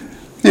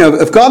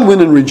 If God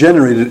went and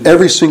regenerated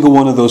every single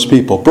one of those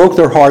people, broke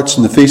their hearts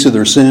in the face of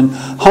their sin,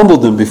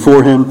 humbled them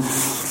before him,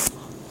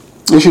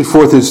 issued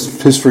forth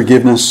his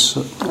forgiveness,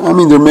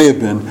 there may have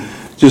been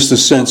just a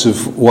sense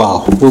of,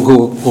 wow, look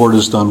what the Lord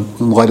has done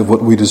in light of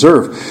what we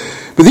deserve.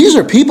 But these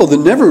are people that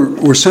never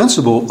were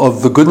sensible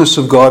of the goodness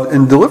of God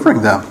in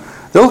delivering them.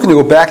 They're looking to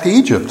go back to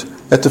Egypt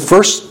at the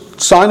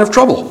first sign of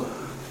trouble.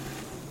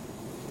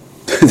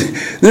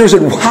 They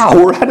said, wow,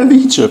 we're out of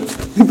Egypt.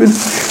 We've been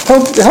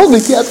held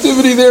in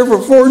captivity there for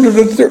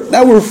 430 years.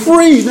 Now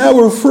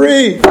we're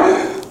free.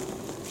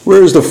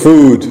 Where's the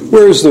food?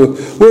 Where's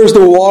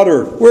the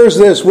water? Where's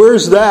this?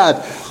 Where's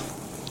that?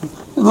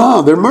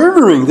 No, they're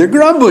murmuring, they're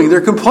grumbling,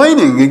 they're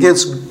complaining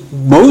against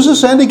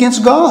Moses and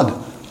against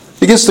God.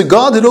 Against the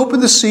God that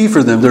opened the sea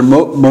for them, they're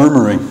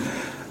murmuring.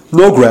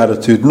 No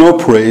gratitude, no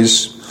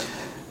praise.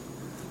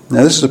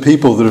 Now this is a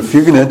people that if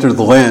you're going to enter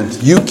the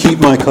land, you keep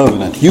my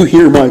covenant. You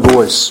hear my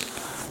voice.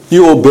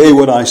 You obey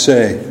what I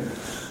say.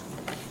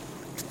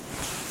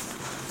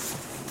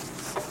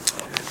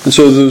 And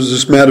so there's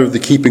this matter of the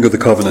keeping of the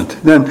covenant.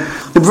 Then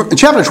in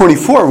chapter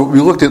 24, what we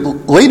looked at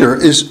later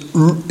is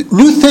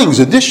new things,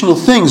 additional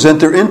things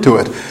enter into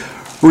it.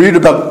 We read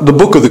about the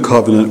book of the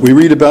covenant. We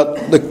read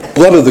about the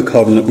blood of the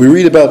covenant. We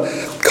read about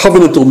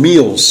covenantal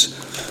meals.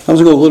 I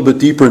was going to go a little bit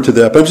deeper into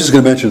that, but I'm just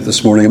going to mention it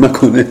this morning. I'm not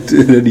going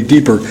any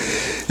deeper.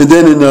 And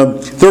then in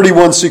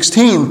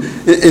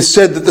 31:16, it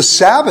said that the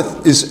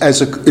Sabbath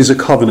is a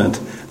covenant.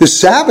 The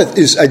Sabbath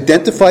is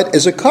identified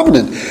as a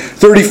covenant.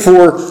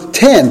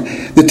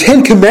 34:10, the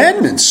Ten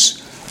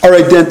Commandments are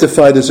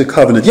identified as a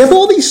covenant. You have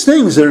all these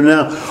things that are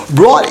now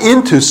brought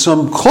into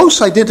some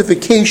close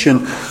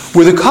identification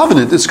with a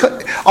covenant.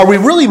 Are we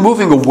really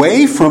moving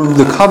away from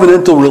the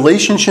covenantal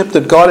relationship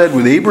that God had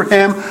with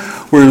Abraham,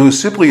 where it was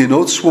simply an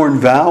oath-sworn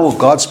vow,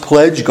 God's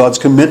pledge, God's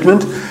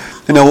commitment?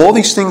 And now all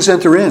these things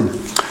enter in.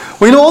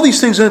 Well, all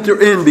these things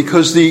enter in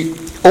because the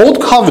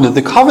old covenant,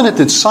 the covenant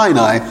at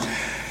Sinai,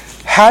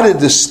 had a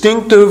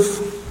distinctive,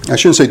 I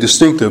shouldn't say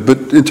distinctive,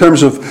 but in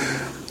terms of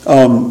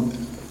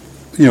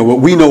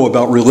what we know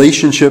about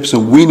relationships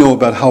and we know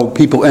about how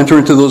people enter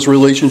into those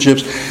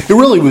relationships, it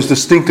really was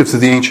distinctive to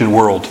the ancient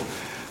world,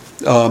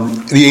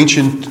 the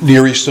ancient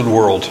Near Eastern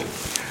world.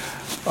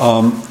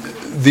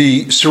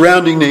 The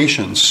surrounding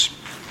nations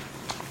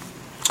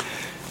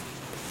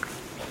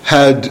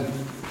had,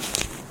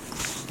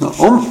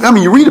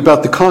 you read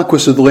about the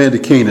conquest of the land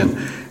of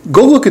Canaan.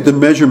 Go look at the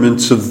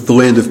measurements of the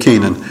land of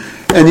Canaan.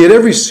 And yet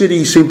every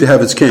city seemed to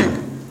have its king,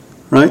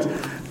 right?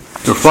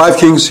 There were 5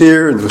 kings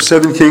here, and there were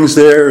 7 kings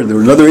there, and there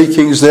were another 8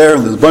 kings there,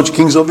 and there's a bunch of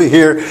kings over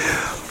here.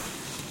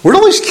 Where do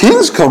all these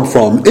kings come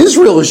from?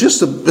 Israel is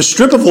just a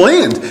strip of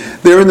land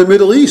there in the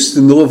Middle East,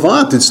 in the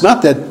Levant. It's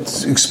not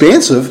that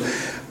expansive,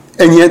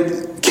 and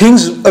yet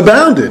kings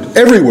abounded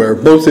everywhere,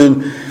 both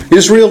in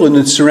Israel and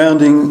its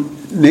surrounding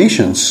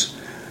nations.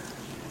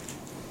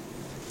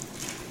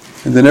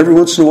 And then every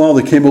once in a while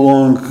there came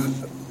along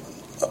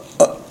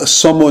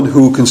someone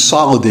who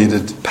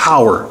consolidated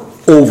power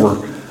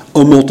over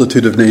a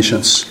multitude of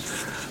nations,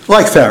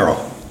 like Pharaoh.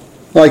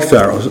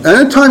 And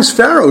at times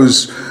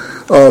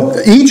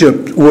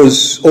Egypt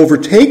was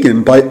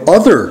overtaken by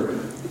other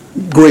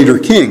greater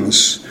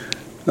kings.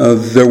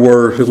 There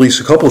were at least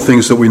a couple of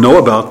things that we know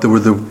about. There were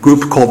the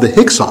group called the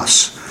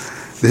Hyksos.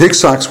 The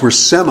Hyksos were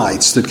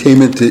Semites that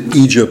came into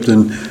Egypt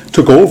and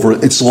took over.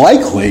 It's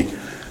likely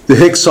the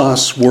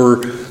Hyksos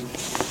were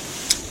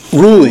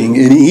ruling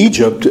in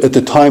Egypt at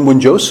the time when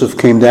Joseph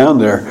came down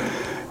there,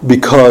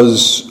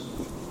 because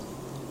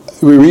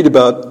we read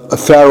about a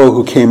Pharaoh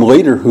who came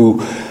later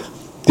who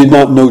did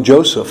not know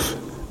Joseph.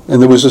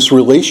 And there was this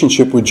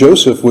relationship with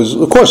Joseph.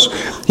 Of course,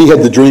 he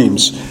had the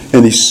dreams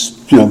and he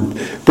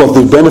brought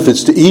the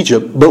benefits to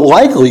Egypt, but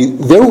likely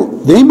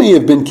they may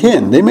have been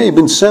kin. They may have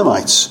been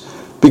Semites,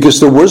 because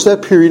there was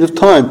that period of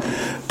time,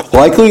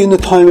 likely in the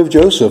time of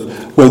Joseph,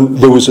 when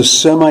there was a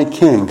Semite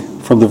king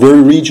from the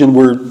very region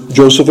where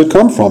Joseph had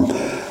come from.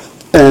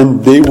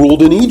 And they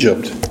ruled in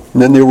Egypt.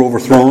 And then they were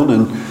overthrown,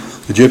 and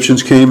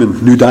Egyptians came,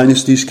 and new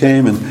dynasties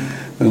came, and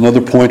at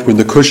another point when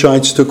the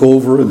Cushites took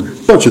over, and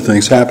a bunch of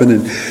things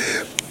happened.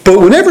 But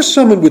whenever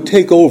someone would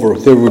take over,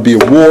 there would be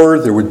a war,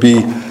 there would be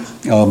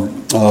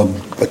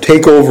a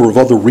takeover of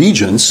other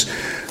regions.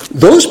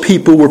 Those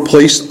people were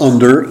placed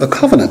under a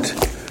covenant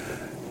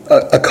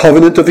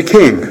of a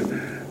king.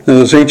 Now,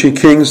 those ancient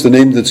kings, the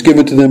name that's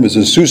given to them is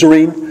a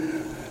suzerain.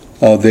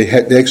 They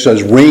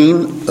exercised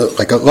reign,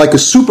 like a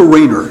super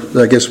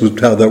reigner, I guess was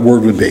how that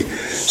word would be.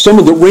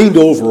 Someone that reigned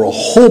over a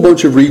whole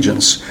bunch of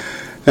regions.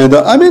 And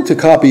I meant to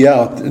copy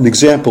out an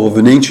example of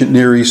an ancient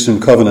Near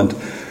Eastern covenant,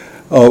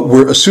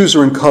 where a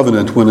suzerain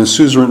covenant, when a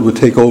suzerain would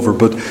take over.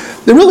 But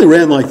it really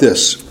ran like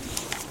this.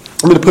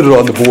 I'm going to put it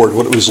on the board,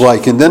 what it was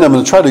like. And then I'm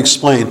going to try to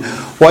explain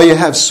why you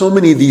have so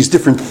many of these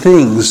different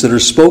things that are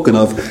spoken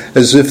of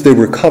as if they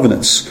were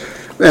covenants.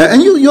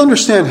 And you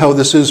understand how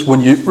this is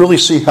when you really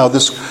see how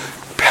this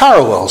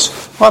parallels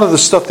a lot of the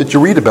stuff that you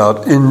read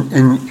about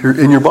in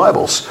your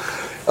Bibles.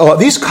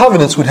 These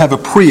covenants would have a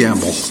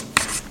preamble.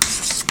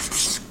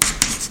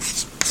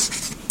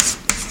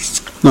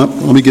 No,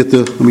 let me get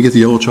the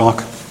yellow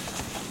chalk.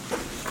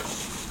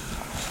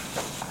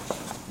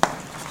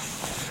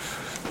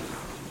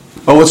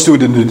 Oh, let's do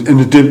it in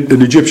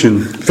an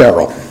Egyptian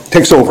pharaoh.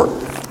 Takes over,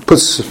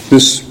 puts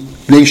this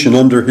nation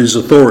under his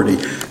authority.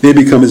 They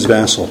become his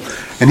vassal,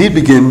 and he'd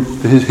begin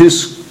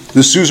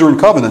the suzerain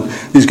covenant.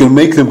 He's going to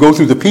make them go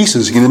through the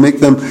pieces. He's going to make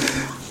them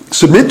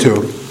submit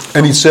to,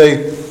 and he'd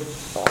say,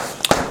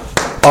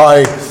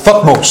 "I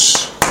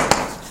Thutmose."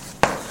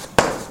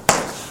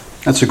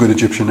 That's a good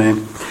Egyptian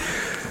name.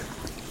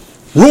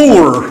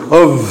 Ruler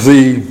of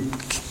the,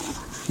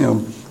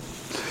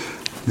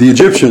 the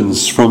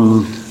Egyptians,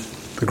 from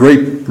the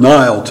great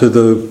Nile to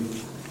the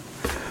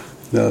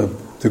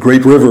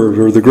great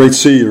river or the great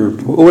sea or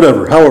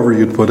whatever, however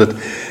you'd put it.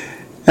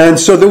 And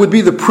so there would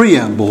be the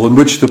preamble in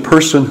which the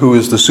person who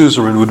is the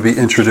suzerain would be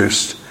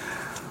introduced.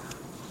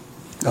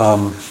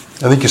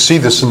 I think you see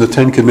this in the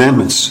Ten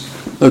Commandments.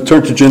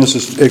 Turn to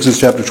Exodus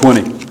chapter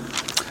 20.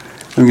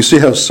 And you see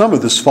how some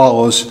of this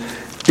follows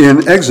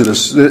in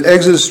Exodus.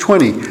 Exodus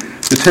 20,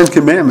 the Ten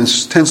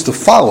Commandments tends to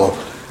follow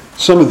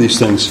some of these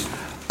things.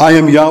 I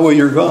am Yahweh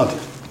your God.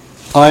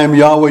 I am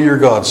Yahweh your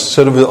God.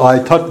 Instead of I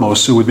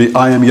Tutmos, it would be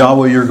I am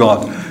Yahweh your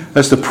God.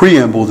 That's the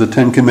preamble of the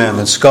Ten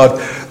Commandments. God,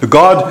 the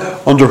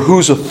God under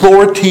whose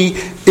authority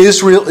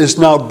Israel is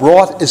now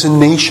brought as a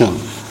nation.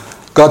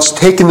 God's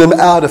taken them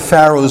out of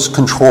Pharaoh's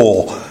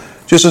control.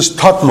 Just as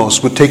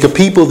Tutmos would take a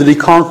people that he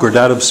conquered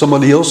out of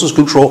somebody else's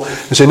control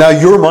and say, now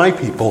you're my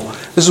people.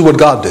 This is what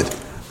God did.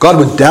 God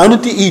went down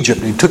into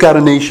Egypt and he took out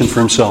a nation for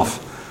himself.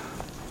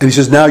 And he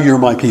says, now you're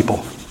my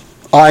people.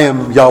 I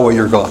am Yahweh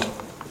your God.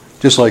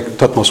 Just like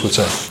Tutmos would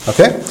say.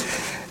 Okay?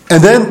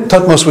 And then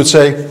Tutmos would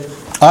say,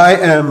 I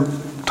am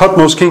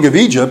Tutmos, king of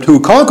Egypt, who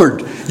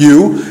conquered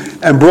you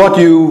and brought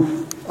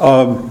you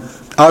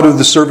out of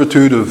the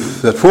servitude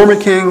of that former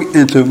king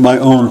into my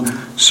own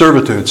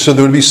servitude. So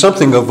there would be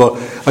something of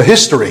a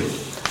history.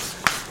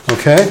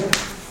 Okay?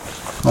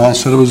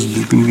 So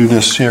we can do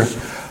this here.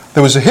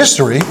 There was a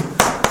history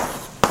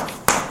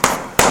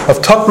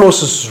of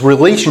Tutmos'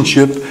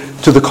 relationship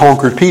to the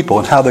conquered people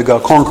and how they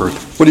got conquered.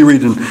 What do you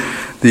read in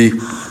the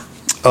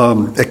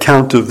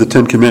account of the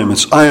Ten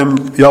Commandments? I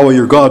am Yahweh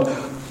your God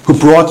who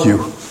brought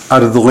you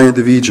out of the land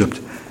of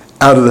Egypt,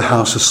 out of the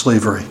house of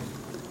slavery.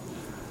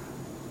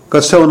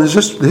 God's telling the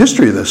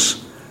history of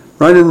this,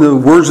 right in the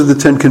words of the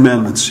Ten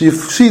Commandments. You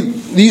see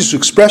these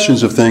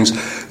expressions of things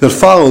that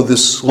follow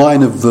this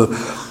line of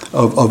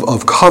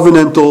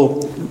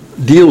covenantal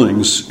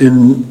dealings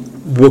in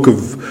the book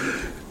of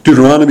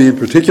Deuteronomy in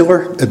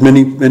particular. At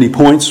many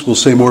points, we'll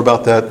say more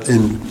about that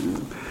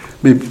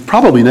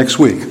probably next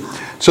week.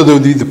 So there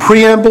would be the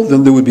preamble,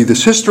 then there would be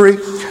this history.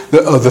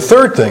 The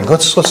third thing,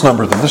 let's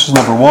number them. This is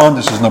number 1,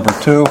 this is number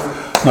 2,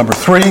 number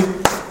 3.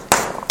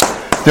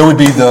 There would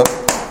be the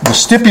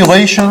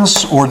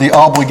stipulations or the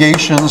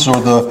obligations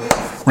or the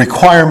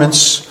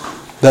requirements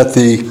that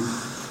the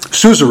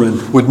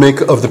suzerain would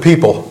make of the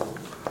people.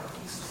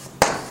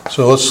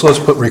 So let's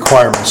put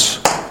requirements.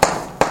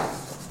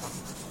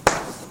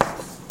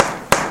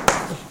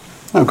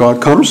 Now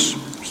God comes,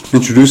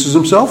 introduces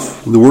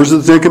himself in the words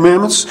of the Ten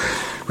Commandments,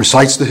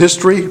 recites the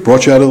history,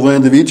 brought you out of the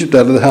land of Egypt,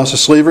 out of the house of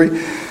slavery.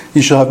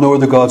 You shall have no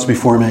other gods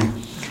before me.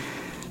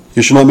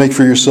 You shall not make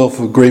for yourself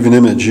a graven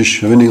image. You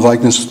shall have any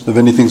likeness of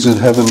anything in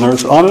heaven and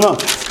earth. On and on.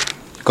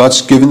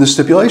 God's given the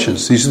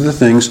stipulations. These are the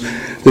things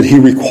that he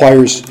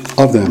requires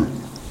of them.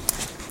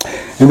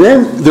 And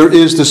then there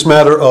is this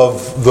matter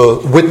of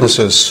the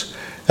witnesses.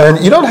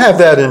 And you don't have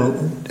that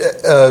in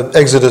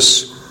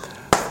Exodus.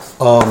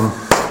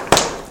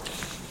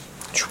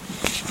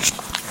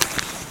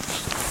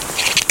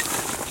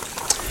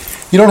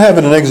 You don't have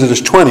it in Exodus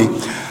 20,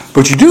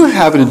 but you do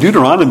have it in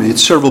Deuteronomy at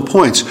several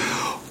points.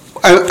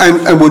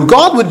 And when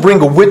God would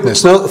bring a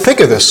witness, now think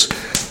of this.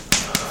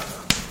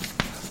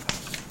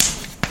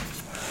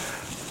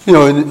 You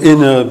know,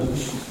 in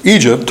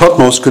Egypt,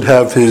 Tutmos could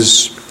have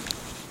his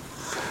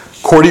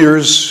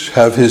courtiers,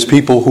 have his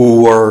people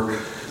who are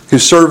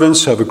his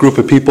servants, have a group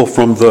of people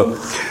from the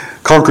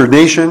conquered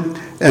nation,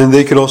 and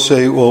they could all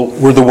say, well,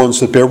 we're the ones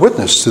that bear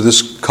witness to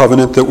this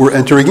covenant that we're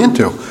entering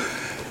into.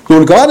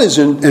 When God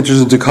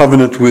enters into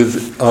covenant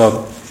with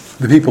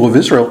the people of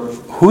Israel,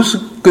 who's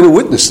going to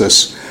witness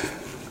this?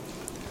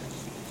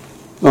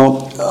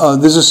 Well,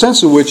 there's a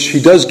sense in which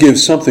he does give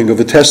something of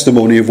a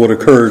testimony of what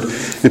occurred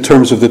in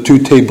terms of the 2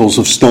 tables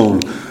of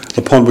stone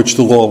upon which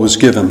the law was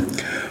given.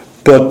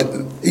 But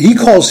he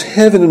calls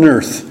heaven and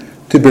earth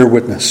to bear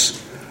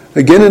witness.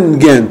 Again and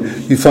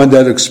again, you find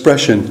that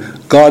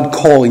expression, God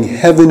calling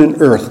heaven and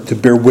earth to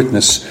bear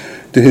witness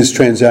to his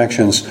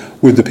transactions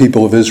with the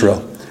people of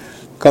Israel.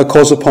 God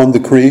calls upon the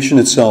creation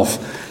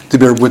itself to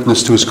bear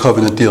witness to his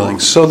covenant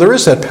dealings. So there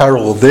is that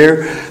parallel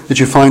there that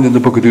you find in the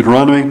book of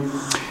Deuteronomy.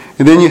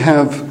 And then you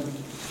have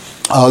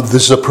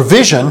there's a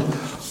provision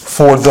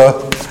for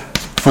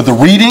the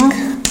reading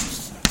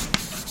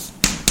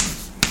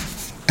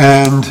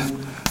and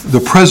the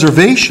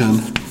preservation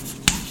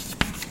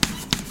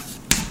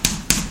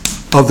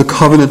of the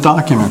covenant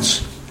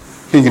documents.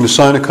 You're going to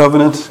sign a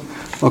covenant.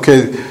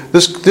 Okay,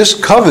 this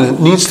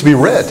covenant needs to be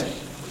read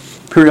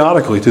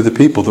periodically to the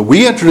people, that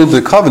we entered into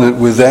the covenant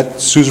with that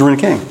suzerain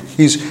king.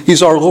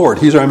 He's our Lord.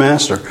 He's our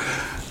master.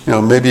 You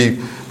know,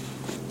 maybe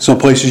some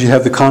places you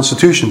have the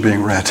Constitution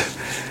being read.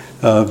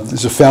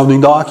 There's a founding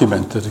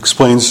document that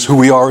explains who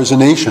we are as a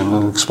nation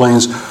and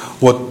explains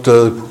what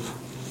the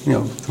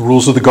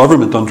rules of the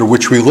government under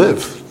which we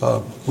live.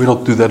 We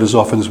don't do that as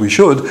often as we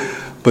should,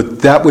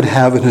 but that would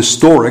have an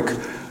historic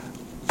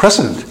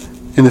precedent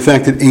in the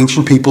fact that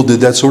ancient people did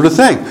that sort of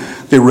thing.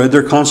 They read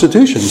their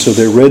constitution, so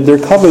they read their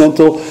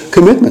covenantal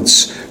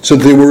commitments, so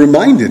they were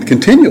reminded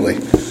continually.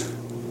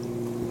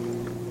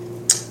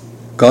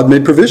 God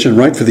made provision,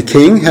 right? For the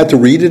king, had to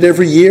read it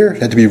every year,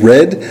 had to be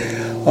read.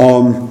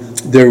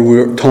 There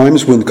were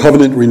times when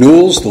covenant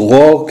renewals, the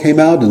law came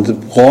out and the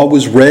law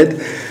was read.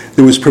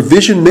 There was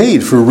provision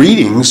made for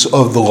readings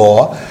of the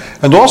law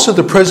and also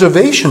the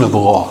preservation of the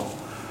law.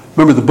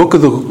 Remember, the book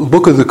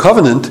of the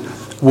covenant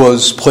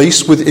was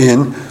placed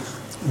within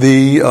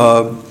the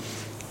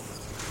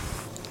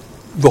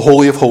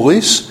Holy of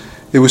Holies.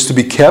 It was to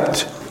be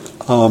kept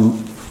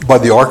by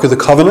the Ark of the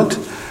Covenant.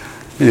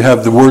 You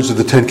have the words of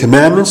the Ten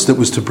Commandments that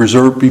was to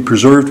be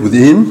preserved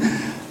within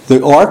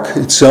the Ark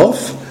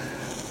itself.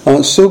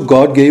 So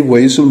God gave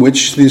ways in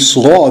which this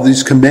law,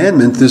 this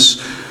commandment, this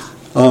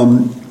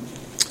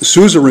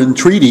suzerain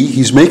treaty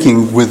He's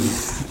making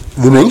with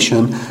the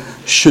nation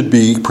should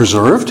be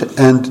preserved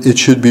and it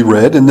should be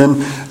read. And then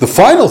the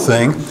final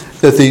thing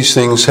that these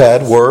things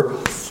had were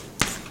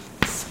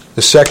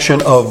the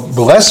section of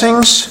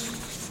blessings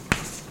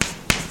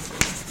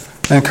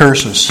and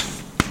curses.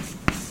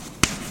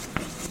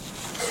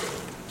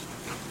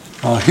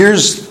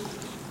 Here's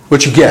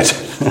what you get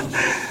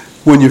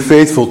when you're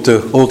faithful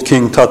to old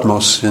King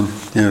Tutmos, and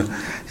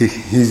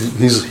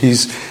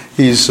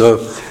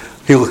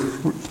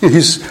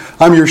he's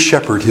I'm your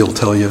shepherd. He'll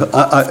tell you.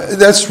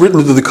 That's written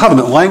into the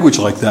covenant language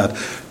like that.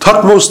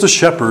 Tutmos the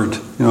shepherd,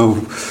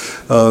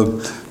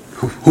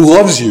 who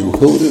loves you.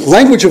 The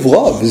language of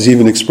love is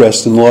even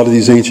expressed in a lot of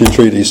these ancient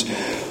treaties.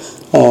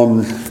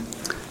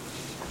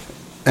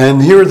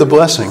 And here are the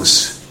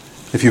blessings.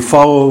 If you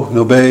follow and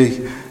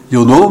obey,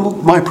 you'll know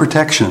my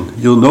protection.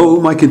 You'll know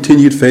my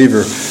continued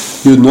favor.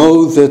 You'll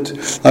know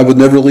that I would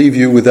never leave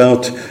you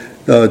without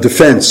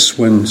defense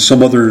when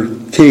some other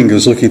king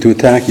is looking to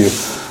attack you.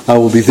 I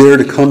will be there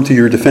to come to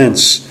your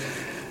defense.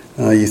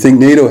 You think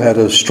NATO had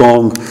a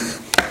strong,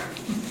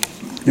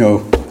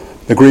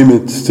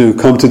 agreement to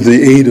come to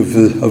the aid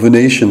of a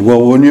nation.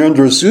 Well, when you're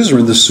under a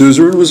suzerain, the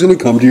suzerain was going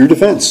to come to your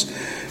defense.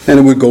 And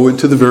it would go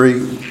into the very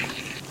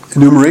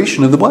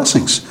enumeration of the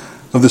blessings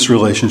of this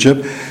relationship.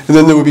 And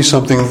then there would be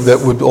something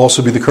that would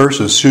also be the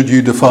curses. Should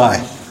you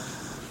defy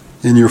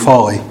in your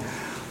folly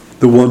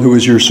the one who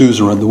is your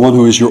suzerain, the one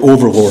who is your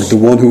overlord, the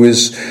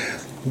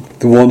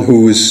one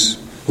who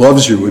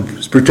loves you and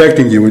is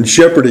protecting you and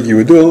shepherding you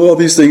and doing all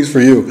these things for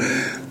you,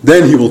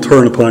 then he will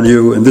turn upon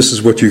you, and this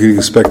is what you can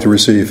expect to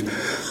receive.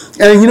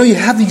 And you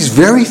have these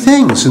very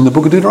things in the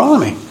book of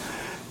Deuteronomy.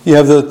 You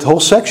have the whole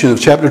section of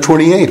chapter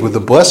 28 with the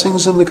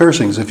blessings and the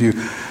cursings. If you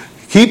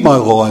keep my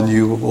law and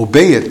you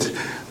obey it,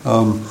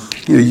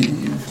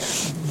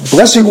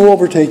 blessing will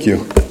overtake you.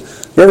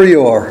 Wherever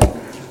you are,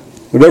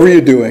 whatever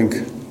you're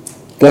doing,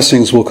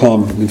 blessings will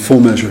come in full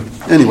measure.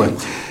 Anyway,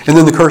 and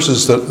then the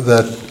curses that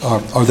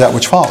are that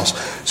which follows.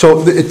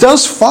 So it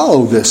does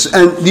follow this.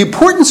 And the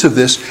importance of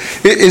this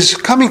is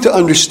coming to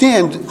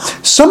understand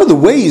some of the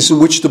ways in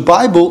which the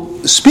Bible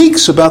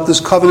speaks about this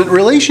covenant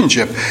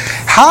relationship.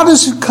 How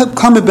does it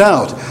come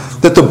about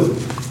that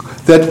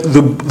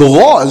the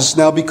laws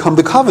now become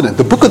the covenant,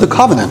 the book of the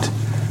covenant?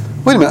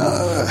 Wait a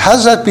minute, how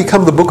does that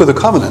become the book of the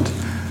covenant?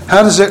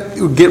 How does that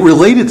get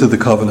related to the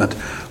covenant?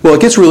 Well,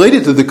 it gets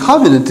related to the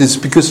covenant is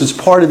because it's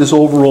part of this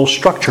overall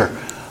structure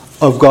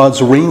of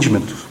God's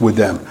arrangement with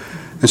them.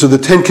 And so the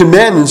Ten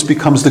Commandments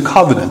becomes the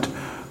covenant,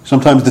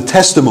 sometimes the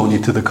testimony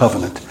to the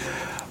covenant.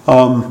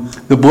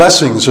 The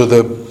blessings are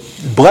the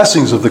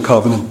blessings of the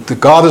covenant. The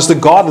God is the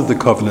God of the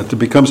covenant. It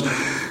becomes,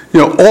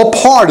 all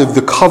part of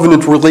the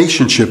covenant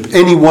relationship.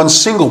 Any one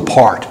single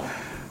part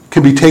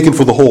can be taken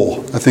for the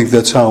whole. I think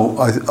that's how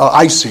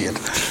I see it.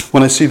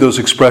 When I see those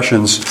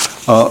expressions,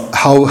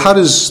 how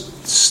does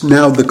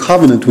now the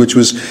covenant, which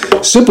was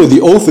simply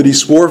the oath that he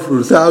swore for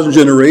 1,000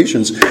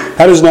 generations,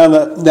 how does now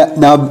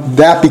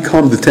that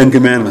become the Ten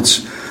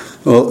Commandments?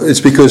 Well, it's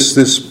because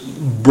this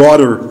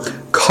broader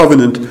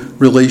covenant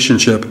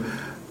relationship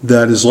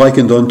that is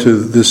likened unto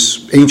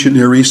this ancient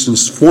Near Eastern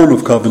form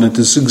of covenant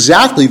is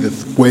exactly the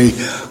way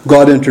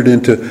God entered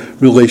into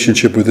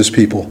relationship with his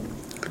people.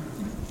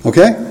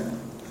 Okay?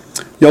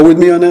 Y'all with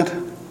me on that?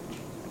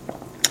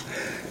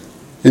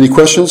 Any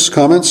questions,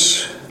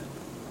 comments?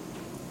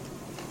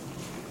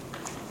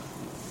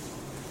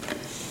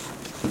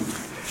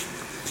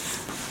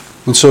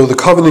 And so the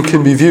covenant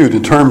can be viewed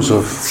in terms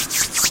of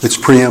its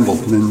preamble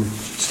and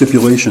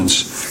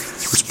stipulations,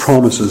 its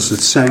promises,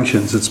 its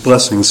sanctions, its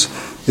blessings,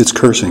 its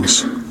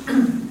cursings.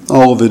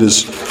 All of it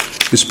is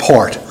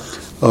part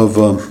of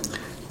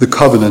the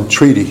covenant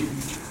treaty.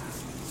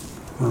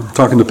 I'm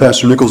talking to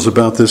Pastor Nichols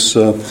about this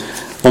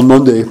on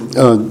Monday,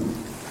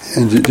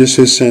 and just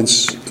his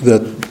sense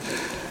that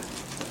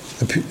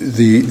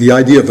the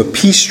idea of a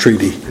peace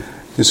treaty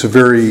is a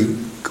very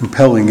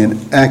compelling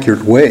and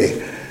accurate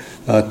way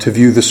to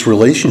view this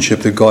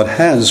relationship that God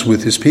has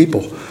with his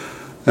people.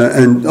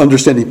 And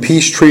understanding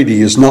peace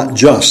treaty is not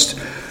just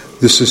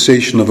the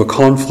cessation of a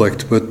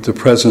conflict, but the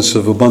presence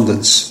of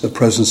abundance, the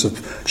presence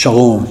of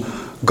shalom,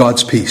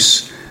 God's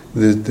peace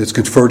that's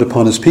conferred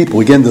upon his people.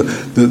 Again,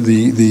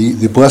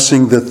 the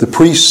blessing that the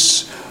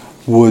priests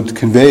would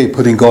convey,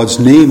 putting God's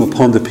name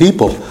upon the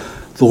people.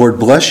 The Lord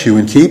bless you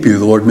and keep you.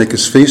 The Lord make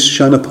his face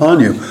shine upon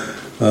you.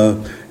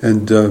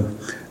 And the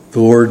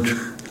Lord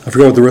I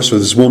forgot what the rest of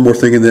it is. One more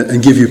thing,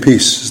 and give you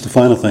peace is the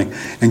final thing.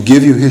 And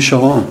give you his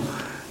shalom.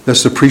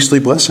 That's the priestly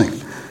blessing.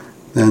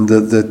 And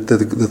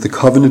that the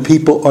covenant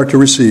people are to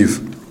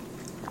receive.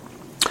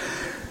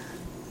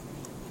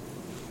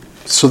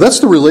 So that's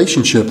the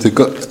relationship that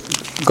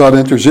God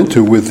enters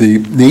into with the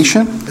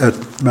nation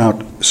at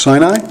Mount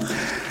Sinai.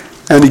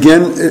 And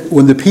again,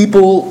 when the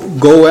people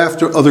go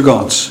after other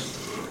gods,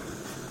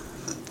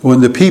 when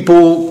the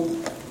people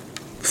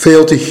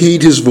fail to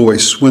heed his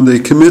voice, when they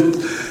commit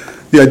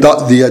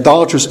the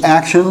idolatrous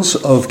actions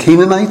of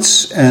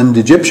Canaanites and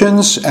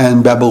Egyptians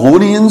and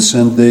Babylonians,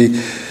 and they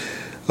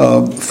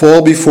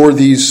fall before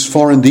these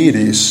foreign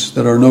deities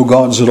that are no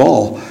gods at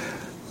all,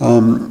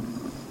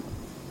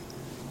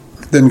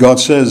 then God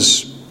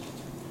says,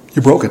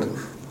 you broke it.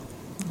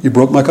 You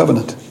broke my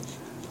covenant.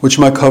 Which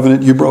my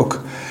covenant you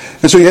broke.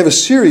 And so you have a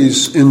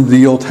series in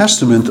the Old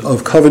Testament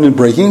of covenant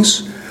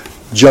breakings,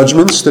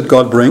 judgments that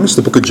God brings.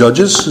 The book of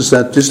Judges is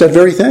that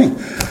very thing.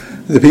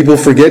 The people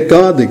forget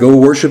God, they go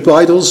worship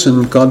idols,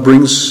 and God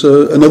brings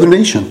another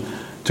nation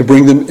to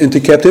bring them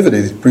into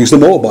captivity. He brings the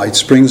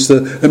Moabites, brings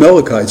the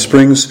Amalekites,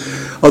 brings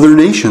other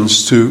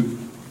nations to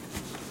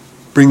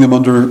bring them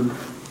under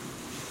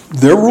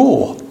their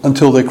rule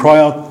until they cry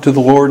out to the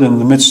Lord in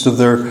the midst of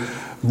their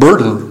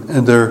burden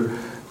and their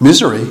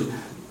misery.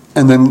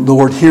 And then the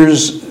Lord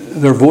hears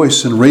their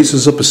voice and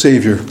raises up a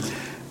Savior,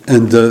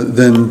 and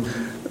then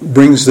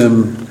brings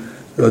them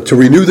to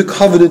renew the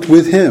covenant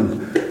with him.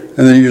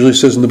 And then it usually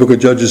says in the book of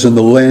Judges, and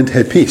the land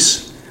had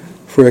peace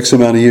for X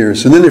amount of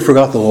years. And then they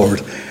forgot the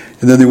Lord.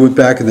 And then they went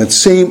back in that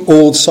same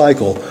old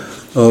cycle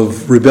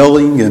of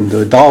rebelling and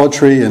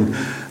idolatry, and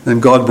then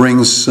God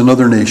brings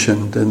another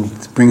nation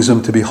and brings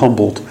them to be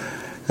humbled.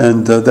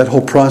 And that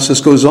whole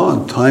process goes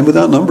on, time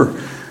without number,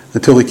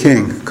 until the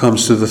king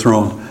comes to the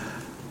throne.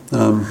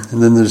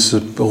 And then there's a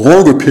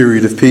longer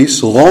period of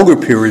peace, a longer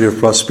period of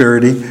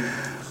prosperity,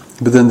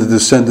 but then the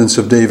descendants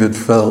of David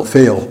fail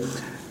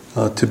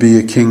to be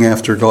a king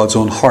after God's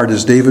own heart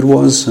as David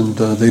was, and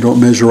they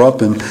don't measure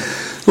up. And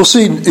we'll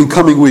see in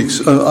coming weeks.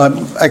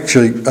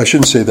 Actually, I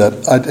shouldn't say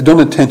that. I don't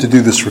intend to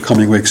do this for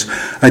coming weeks.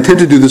 I intend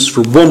to do this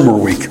for one more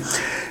week.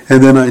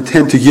 And then I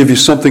intend to give you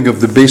something of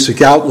the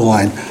basic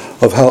outline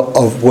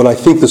of what I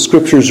think the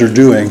Scriptures are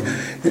doing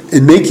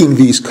in making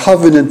these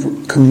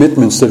covenant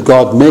commitments that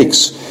God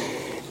makes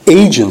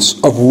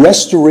agents of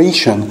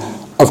restoration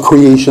of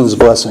creation's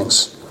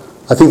blessings.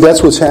 I think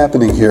that's what's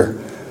happening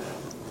here.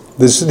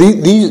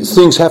 These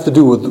things have to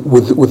do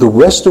with the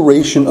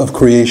restoration of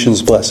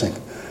creation's blessing.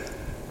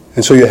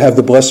 And so you have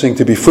the blessing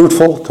to be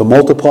fruitful, to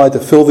multiply, to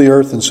fill the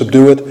earth and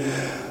subdue it.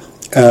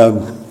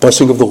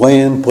 Blessing of the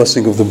land,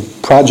 blessing of the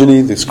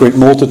progeny, this great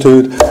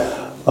multitude.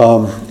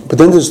 But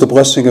then there's the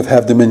blessing of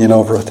have dominion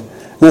over it.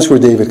 And that's where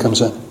David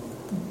comes in.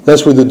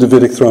 That's where the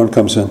Davidic throne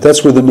comes in.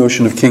 That's where the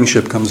notion of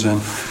kingship comes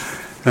in.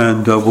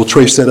 And we'll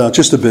trace that out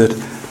just a bit.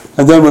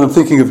 And then what I'm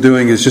thinking of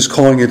doing is just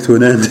calling it to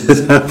an end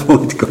at that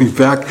point, going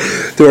back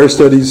to our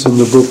studies in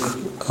the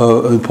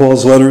book, in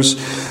Paul's letters.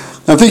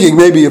 I'm thinking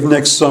maybe of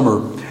next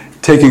summer,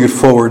 taking it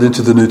forward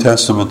into the New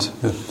Testament.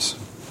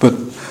 But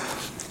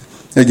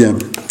again,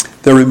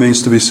 that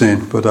remains to be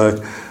seen. But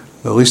at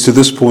least to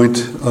this point,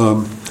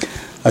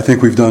 I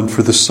think we've done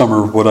for this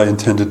summer what I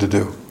intended to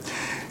do.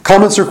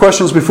 Comments or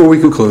questions before we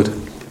conclude?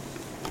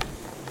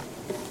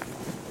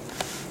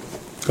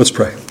 Let's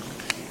pray.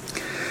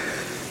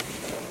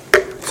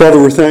 Father,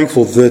 we're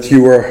thankful that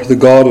you are the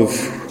God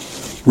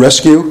of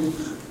rescue.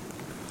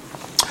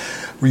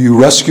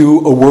 You rescue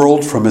a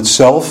world from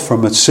itself,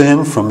 from its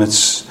sin, from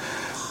its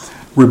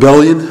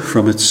rebellion,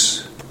 from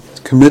its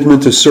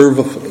commitment to serve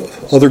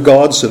other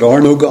gods that are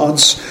no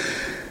gods.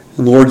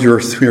 And Lord, we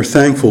are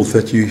thankful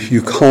that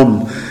you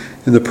come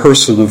in the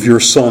person of your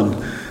Son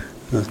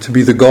to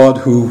be the God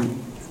who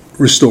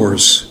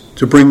restores,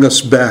 to bring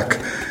us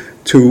back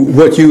to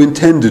what you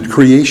intended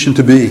creation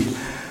to be,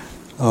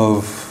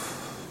 of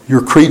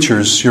your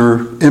creatures,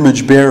 your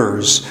image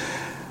bearers,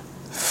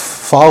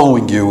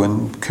 following you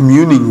and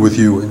communing with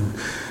you and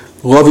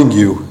loving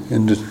you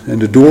and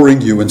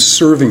adoring you and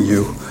serving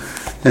you,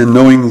 and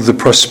knowing the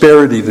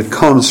prosperity that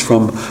comes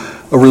from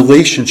a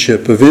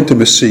relationship of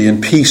intimacy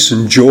and peace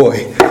and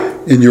joy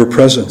in your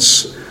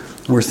presence.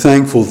 We're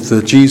thankful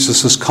that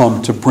Jesus has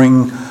come to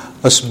bring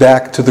us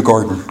back to the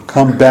garden,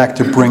 come back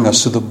to bring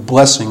us to the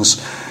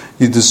blessings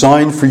you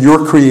designed for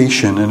your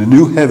creation in a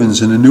new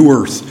heavens and a new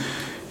earth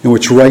in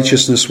which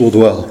righteousness will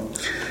dwell.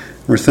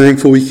 We're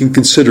thankful we can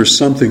consider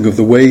something of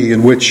the way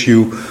in which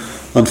you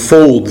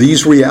unfold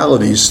these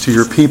realities to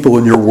your people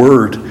in your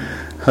word,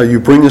 how you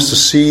bring us to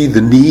see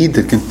the need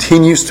that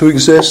continues to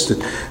exist,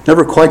 that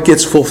never quite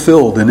gets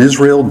fulfilled in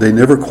Israel. They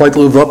never quite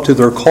live up to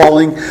their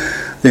calling.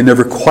 They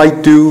never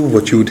quite do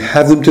what you would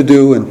have them to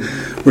do. And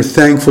we're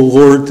thankful,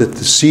 Lord, that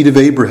the seed of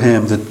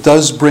Abraham that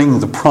does bring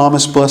the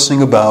promised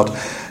blessing about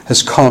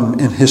has come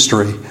in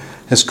history,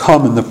 has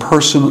come in the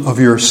person of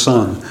your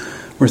Son.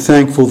 We're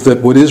thankful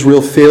that what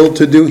Israel failed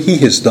to do, he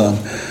has done.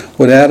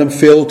 What Adam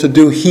failed to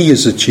do, he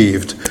has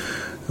achieved.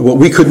 What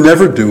we could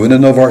never do in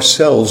and of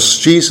ourselves,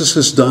 Jesus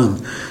has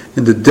done.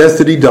 In the death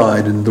that he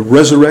died, and the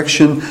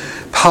resurrection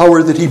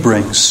power that he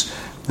brings,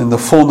 and the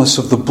fullness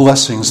of the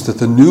blessings that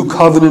the new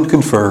covenant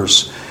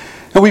confers.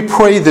 And we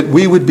pray that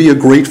we would be a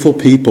grateful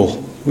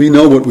people. We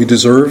know what we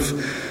deserve,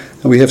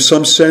 and we have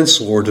some sense,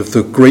 Lord, of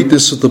the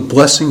greatness of the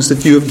blessings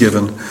that you have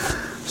given.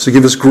 So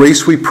give us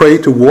grace, we pray,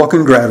 to walk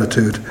in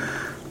gratitude,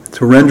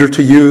 to render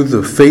to you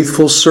the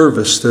faithful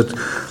service that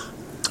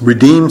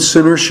redeemed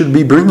sinners should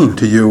be bringing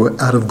to you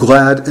out of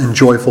glad and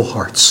joyful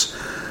hearts.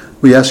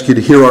 We ask you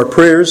to hear our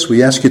prayers.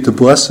 We ask you to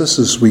bless us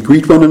as we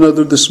greet one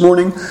another this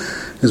morning,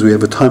 as we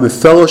have a time of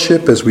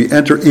fellowship, as we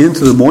enter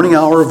into the morning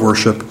hour of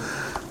worship.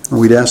 And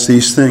we'd ask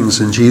these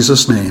things in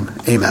Jesus' name.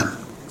 Amen.